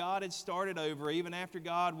after God had started over, even after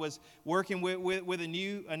God was working with a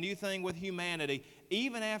new thing with humanity,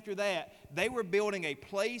 even after that, they were building a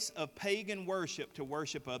place of pagan worship to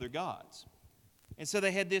worship other gods. And so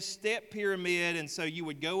they had this step pyramid, and so you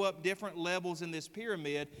would go up different levels in this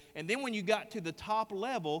pyramid, and then when you got to the top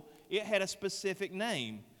level, it had a specific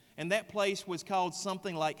name. And that place was called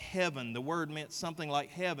something like heaven. The word meant something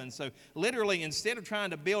like heaven. So literally, instead of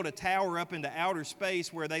trying to build a tower up into outer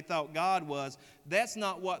space where they thought God was, that's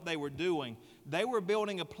not what they were doing. They were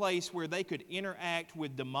building a place where they could interact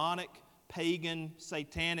with demonic, pagan,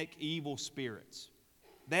 satanic, evil spirits.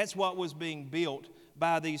 That's what was being built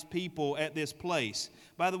by these people at this place.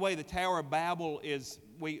 By the way, the Tower of Babel is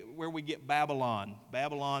where we get Babylon.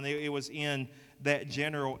 Babylon, it was in that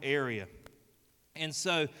general area. And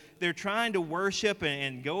so they're trying to worship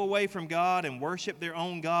and go away from God and worship their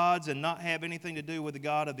own gods and not have anything to do with the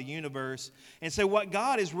God of the universe. And so what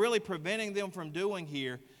God is really preventing them from doing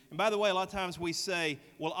here, and by the way, a lot of times we say,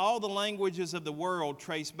 well, all the languages of the world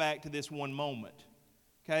trace back to this one moment.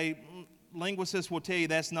 Okay? Linguists will tell you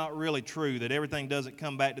that's not really true, that everything doesn't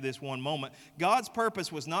come back to this one moment. God's purpose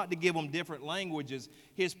was not to give them different languages.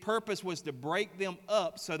 His purpose was to break them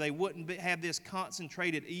up so they wouldn't have this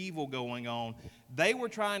concentrated evil going on. They were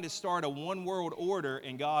trying to start a one-world order,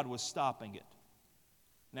 and God was stopping it.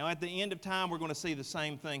 Now, at the end of time, we're going to see the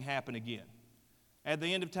same thing happen again. At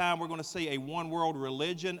the end of time, we're going to see a one-world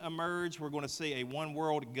religion emerge. We're going to see a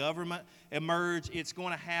one-world government emerge. It's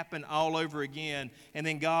going to happen all over again. And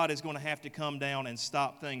then God is going to have to come down and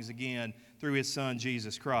stop things again through His Son,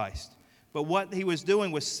 Jesus Christ. But what He was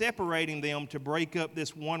doing was separating them to break up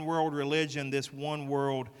this one-world religion, this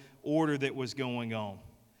one-world order that was going on.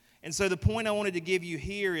 And so the point I wanted to give you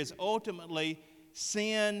here is ultimately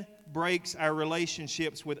sin breaks our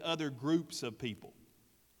relationships with other groups of people.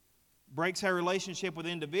 Breaks our relationship with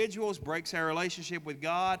individuals, breaks our relationship with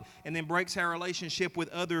God, and then breaks our relationship with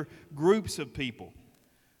other groups of people.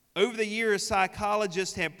 Over the years,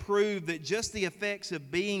 psychologists have proved that just the effects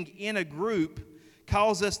of being in a group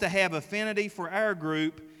cause us to have affinity for our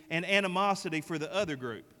group and animosity for the other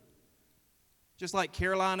group. Just like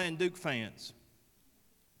Carolina and Duke fans.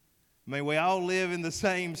 I mean, we all live in the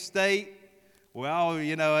same state. We all,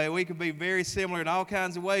 we can be very similar in all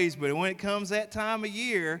kinds of ways, but when it comes that time of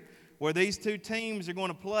year where these two teams are going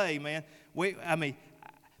to play, man, the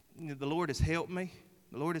Lord has helped me.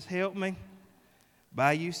 The Lord has helped me. But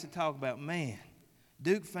I used to talk about, man,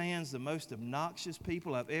 Duke fans, the most obnoxious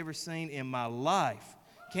people I've ever seen in my life.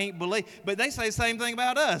 Can't believe. But they say the same thing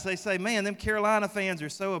about us. They say, man, them Carolina fans are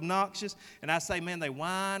so obnoxious. And I say, man, they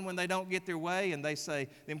whine when they don't get their way. And they say,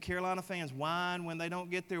 them Carolina fans whine when they don't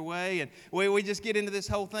get their way. And we just get into this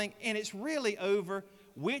whole thing. And it's really over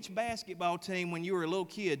which basketball team, when you were a little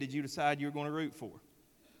kid, did you decide you were going to root for?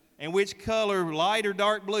 And which color, light or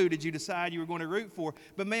dark blue, did you decide you were going to root for?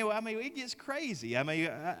 But man, I mean, it gets crazy. I mean,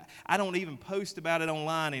 I don't even post about it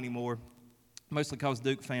online anymore, mostly because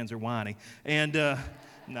Duke fans are whiny. And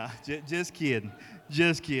just kidding,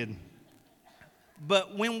 just kidding.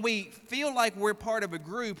 But when we feel like we're part of a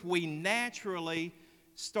group, we naturally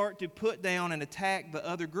start to put down and attack the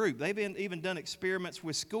other group. They've even done experiments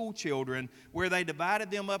with school children where they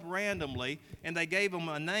divided them up randomly and they gave them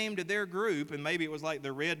a name to their group, and maybe it was like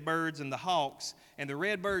the Redbirds and the Hawks, and the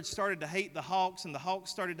Redbirds started to hate the Hawks and the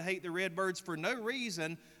Hawks started to hate the Redbirds for no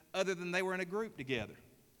reason other than they were in a group together.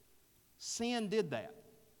 Sin did that.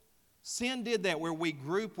 Sin did that where we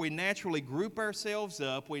naturally group ourselves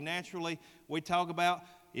up. We talk about,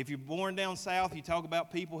 if you're born down south, you talk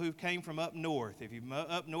about people who came from up north. If you're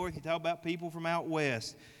up north, you talk about people from out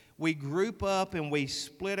west. We group up and we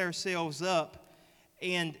split ourselves up,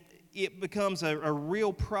 and it becomes a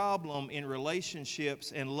real problem in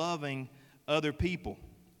relationships and loving other people.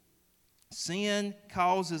 Sin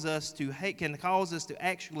causes us to hate, can cause us to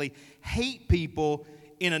actually hate people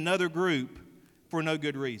in another group for no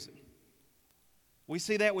good reason. We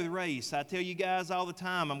see that with race. I tell you guys all the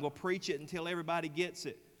time, I'm going to preach it until everybody gets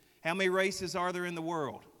it. How many races are there in the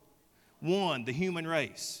world? One, the human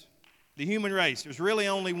race. The human race. There's really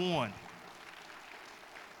only one.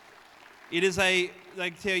 It is they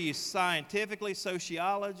tell you scientifically,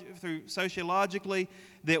 sociologically,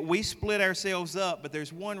 that we split ourselves up, but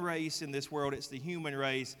there's one race in this world, it's the human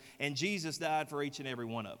race, and Jesus died for each and every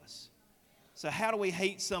one of us. So how do we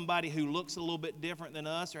hate somebody who looks a little bit different than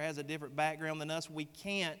us or has a different background than us? We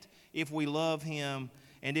can't if we love him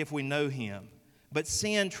and if we know him. But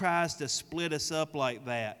sin tries to split us up like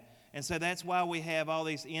that. And so that's why we have all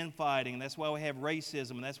these infighting, and that's why we have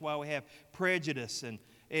racism, and that's why we have prejudice. And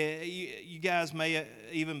you guys may,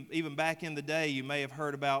 even back in the day, you may have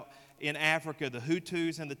heard about in Africa, the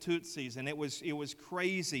Hutus and the Tutsis, and it was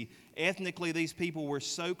crazy. Ethnically, these people were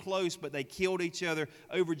so close, but they killed each other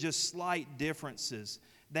over just slight differences.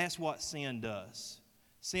 That's what sin does.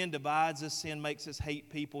 Sin divides us. Sin makes us hate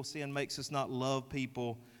people. Sin makes us not love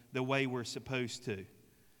people the way we're supposed to.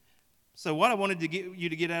 So what I wanted to get you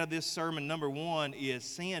to get out of this sermon, number one, is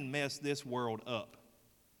sin messed this world up.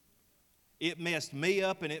 It messed me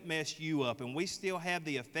up and it messed you up. And we still have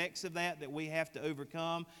the effects of that we have to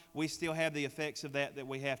overcome. We still have the effects of that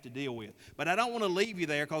we have to deal with. But I don't want to leave you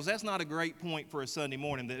there, because that's not a great point for a Sunday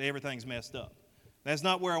morning, that everything's messed up. That's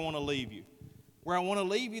not where I want to leave you. Where I want to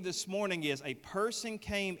leave you this morning is a person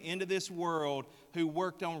came into this world who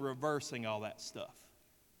worked on reversing all that stuff.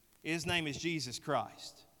 His name is Jesus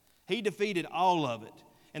Christ. He defeated all of it.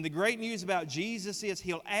 And the great news about Jesus is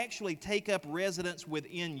he'll actually take up residence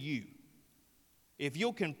within you. If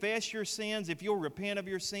you'll confess your sins, if you'll repent of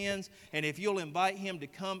your sins, and if you'll invite him to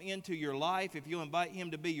come into your life, if you'll invite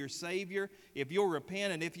him to be your Savior, if you'll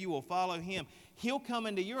repent and if you will follow him, he'll come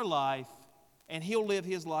into your life and he'll live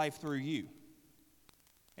his life through you.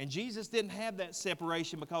 And Jesus didn't have that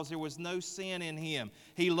separation because there was no sin in him.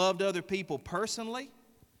 He loved other people personally.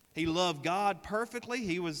 He loved God perfectly.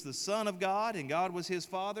 He was the Son of God, and God was his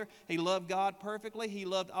Father. He loved God perfectly. He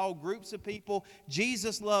loved all groups of people.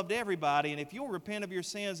 Jesus loved everybody, and if you'll repent of your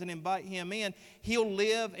sins and invite him in, he'll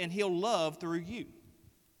live and he'll love through you.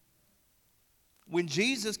 When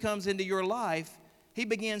Jesus comes into your life, he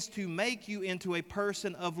begins to make you into a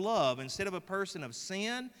person of love. Instead of a person of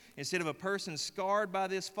sin, instead of a person scarred by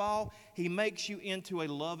this fall, he makes you into a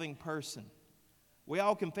loving person. We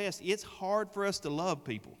all confess it's hard for us to love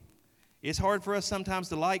people. It's hard for us sometimes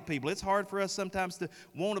to like people. It's hard for us sometimes to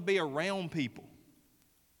want to be around people.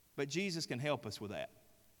 But Jesus can help us with that.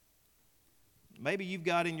 Maybe you've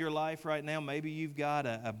got in your life right now, maybe you've got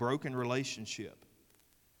a broken relationship.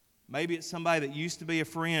 Maybe it's somebody that used to be a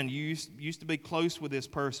friend. You used to be close with this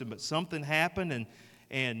person, but something happened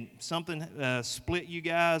and something split you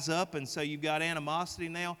guys up, and so you've got animosity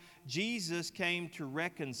now. Jesus came to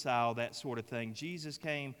reconcile that sort of thing. Jesus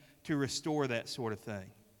came to restore that sort of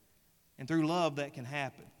thing. And through love, that can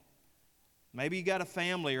happen. Maybe you got a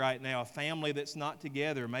family right now, a family that's not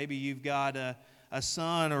together. Maybe you've got a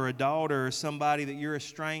son or a daughter or somebody that you're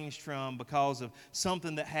estranged from because of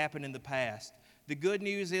something that happened in the past. The good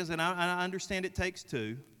news is, and I understand it takes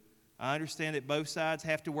two. I understand that both sides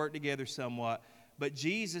have to work together somewhat. But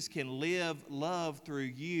Jesus can live love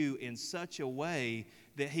through you in such a way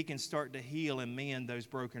that he can start to heal and mend those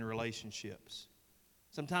broken relationships.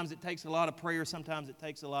 Sometimes it takes a lot of prayer, sometimes it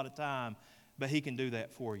takes a lot of time, but he can do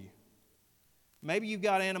that for you. Maybe you've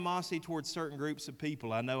got animosity towards certain groups of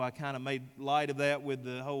people. I know I kind of made light of that with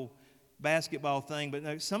the whole basketball thing,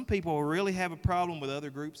 but some people really have a problem with other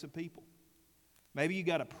groups of people. Maybe you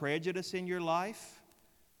got a prejudice in your life.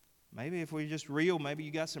 Maybe if we're just real, maybe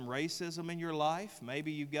you got some racism in your life.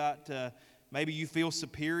 Maybe maybe you feel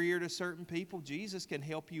superior to certain people. Jesus can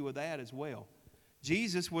help you with that as well.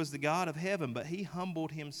 Jesus was the God of heaven, but He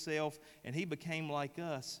humbled Himself and He became like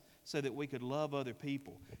us so that we could love other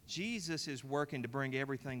people. Jesus is working to bring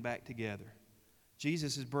everything back together.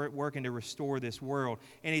 Jesus is working to restore this world,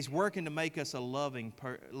 and He's working to make us a loving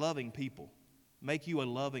people, make you a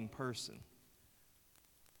loving person.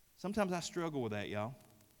 Sometimes I struggle with that, y'all.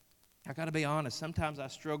 I got to be honest. Sometimes I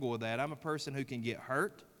struggle with that. I'm a person who can get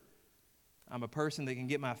hurt. I'm a person that can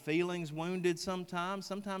get my feelings wounded sometimes.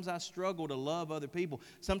 Sometimes I struggle to love other people.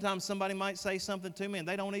 Sometimes somebody might say something to me and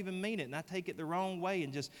they don't even mean it, and I take it the wrong way,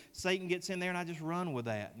 and just Satan gets in there and I just run with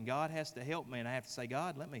that. And God has to help me, and I have to say,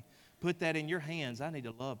 God, let me put that in your hands. I need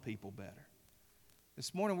to love people better.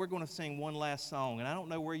 This morning we're going to sing one last song, and I don't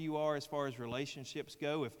know where you are as far as relationships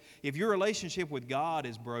go. If your relationship with God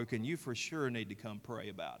is broken, you for sure need to come pray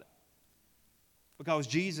about it. Because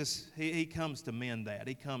Jesus, He comes to mend that.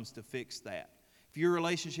 He comes to fix that. If your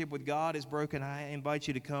relationship with God is broken, I invite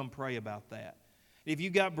you to come pray about that. If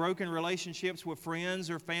you've got broken relationships with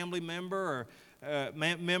friends or family members,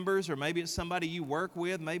 or maybe it's somebody you work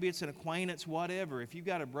with, maybe it's an acquaintance, whatever. If you've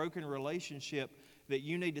got a broken relationship that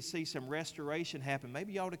you need to see some restoration happen,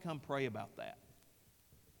 maybe you ought to come pray about that.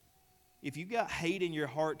 If you've got hate in your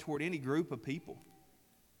heart toward any group of people,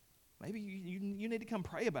 maybe you need to come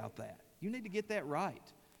pray about that. You need to get that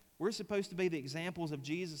right. We're supposed to be the examples of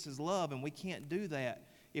Jesus' love, and we can't do that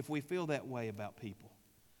if we feel that way about people.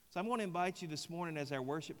 So I'm going to invite you this morning as our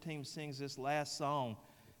worship team sings this last song.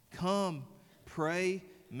 Come, pray,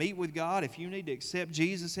 meet with God. If you need to accept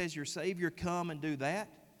Jesus as your Savior, come and do that.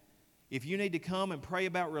 If you need to come and pray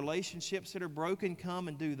about relationships that are broken, come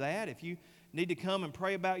and do that. If you need to come and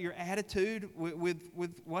pray about your attitude with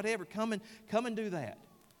whatever, come and do that.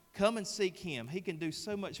 Come and seek Him. He can do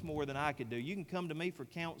so much more than I could do. You can come to me for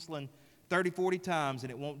counseling 30, 40 times,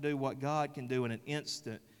 and it won't do what God can do in an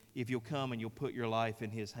instant if you'll come and you'll put your life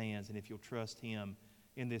in His hands and if you'll trust Him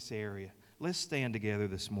in this area. Let's stand together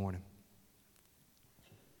this morning.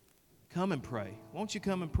 Come and pray. Won't you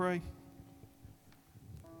come and pray?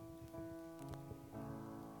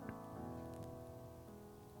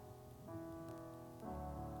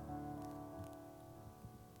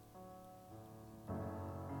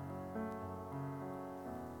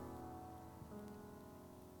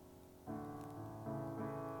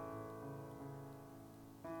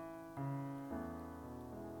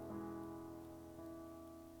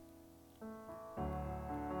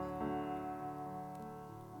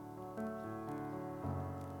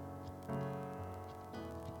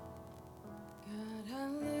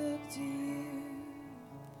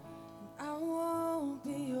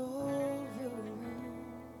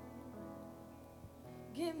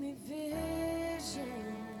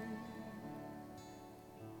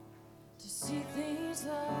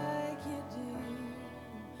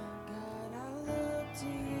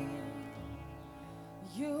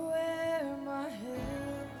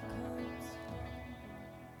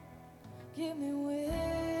 Give me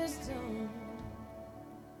wisdom,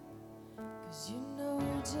 'cause you know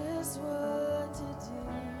just what to do.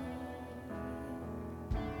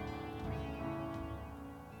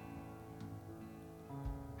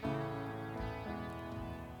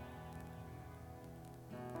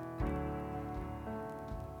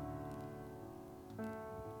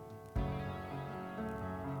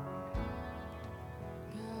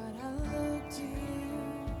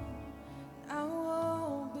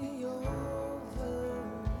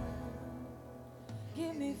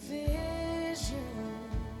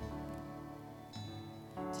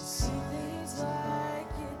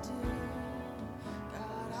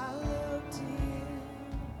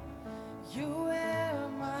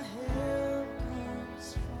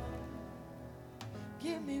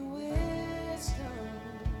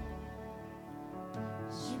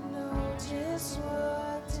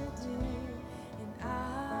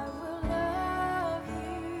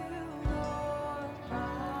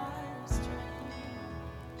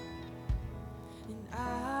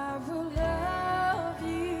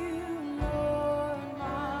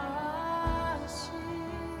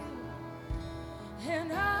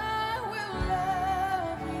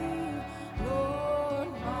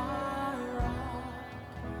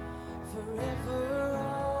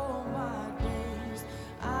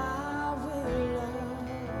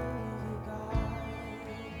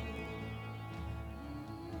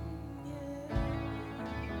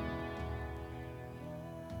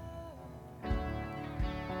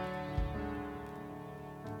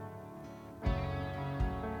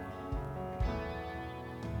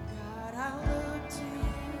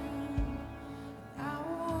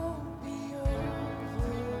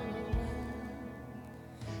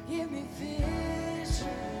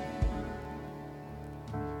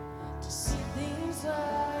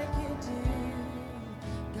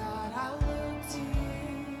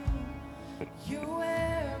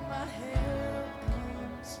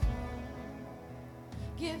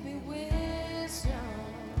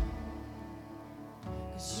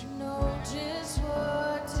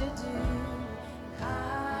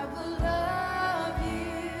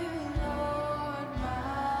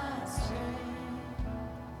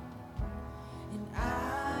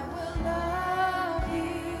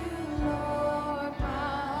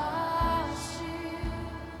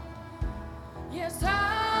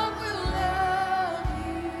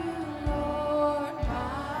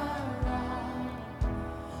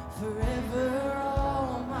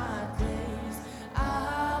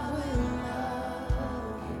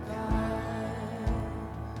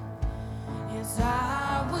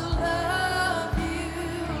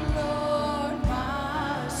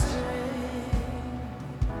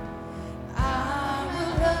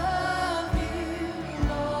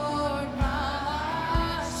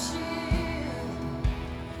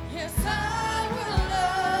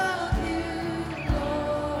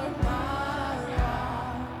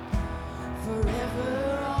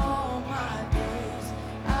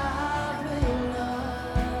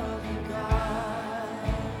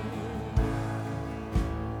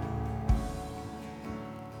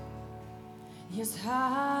 Yes,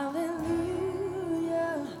 hallelujah,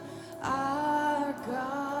 our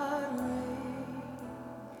God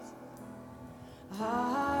reigns.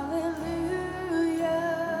 Hallelujah,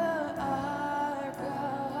 our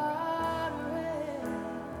God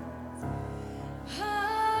reigns.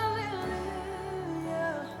 Hallelujah,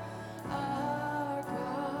 our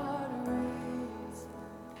God reigns.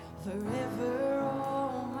 Forever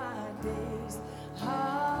all my days.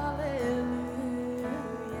 Hallelujah.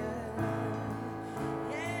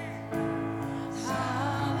 Yeah.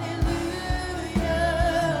 Hallelujah,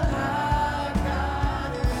 our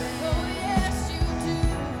God reigns. Oh, yes, you do.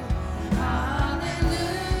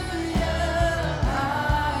 Hallelujah,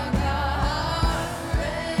 our God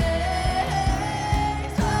reigns.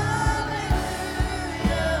 Hallelujah,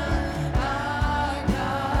 our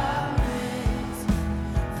God reigns.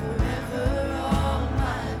 Forever all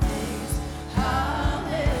my days.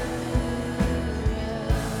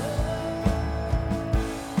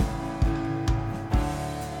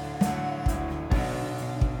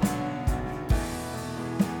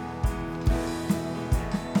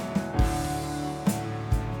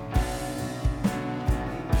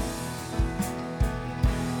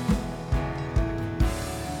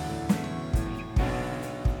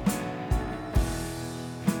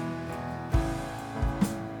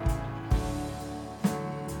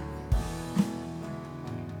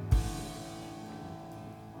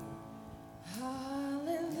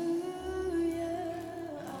 Hallelujah,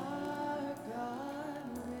 our God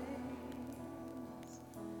reigns.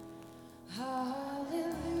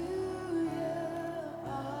 Hallelujah,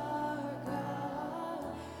 our God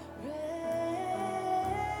reigns.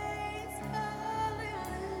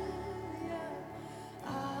 Hallelujah,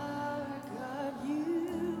 our God, you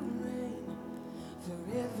reign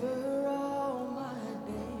forever all my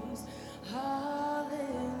days.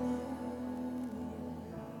 Hallelujah.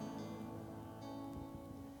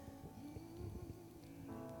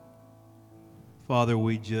 Father,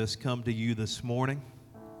 we just come to you this morning.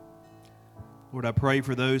 Lord, I pray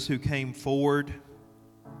for those who came forward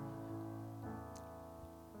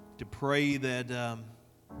to pray that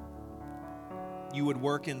you would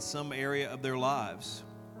work in some area of their lives.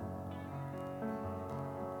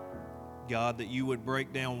 God, that you would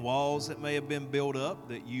break down walls that may have been built up,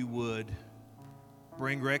 that you would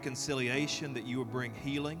bring reconciliation, that you would bring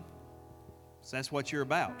healing. So that's what you're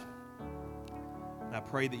about. And I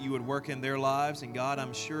pray that you would work in their lives. And God,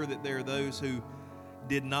 I'm sure that there are those who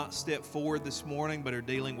did not step forward this morning but are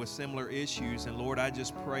dealing with similar issues. And Lord, I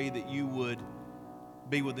just pray that you would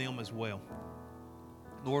be with them as well.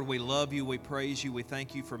 Lord, we love you, we praise you, we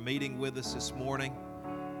thank you for meeting with us this morning.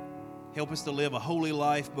 Help us to live a holy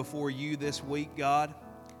life before you this week, God.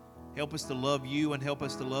 Help us to love you and help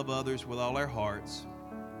us to love others with all our hearts.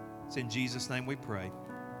 It's in Jesus' name we pray.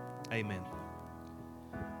 Amen.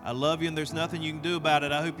 I love you, and there's nothing you can do about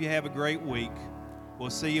it. I hope you have a great week. We'll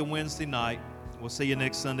see you Wednesday night. We'll see you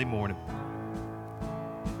next Sunday morning.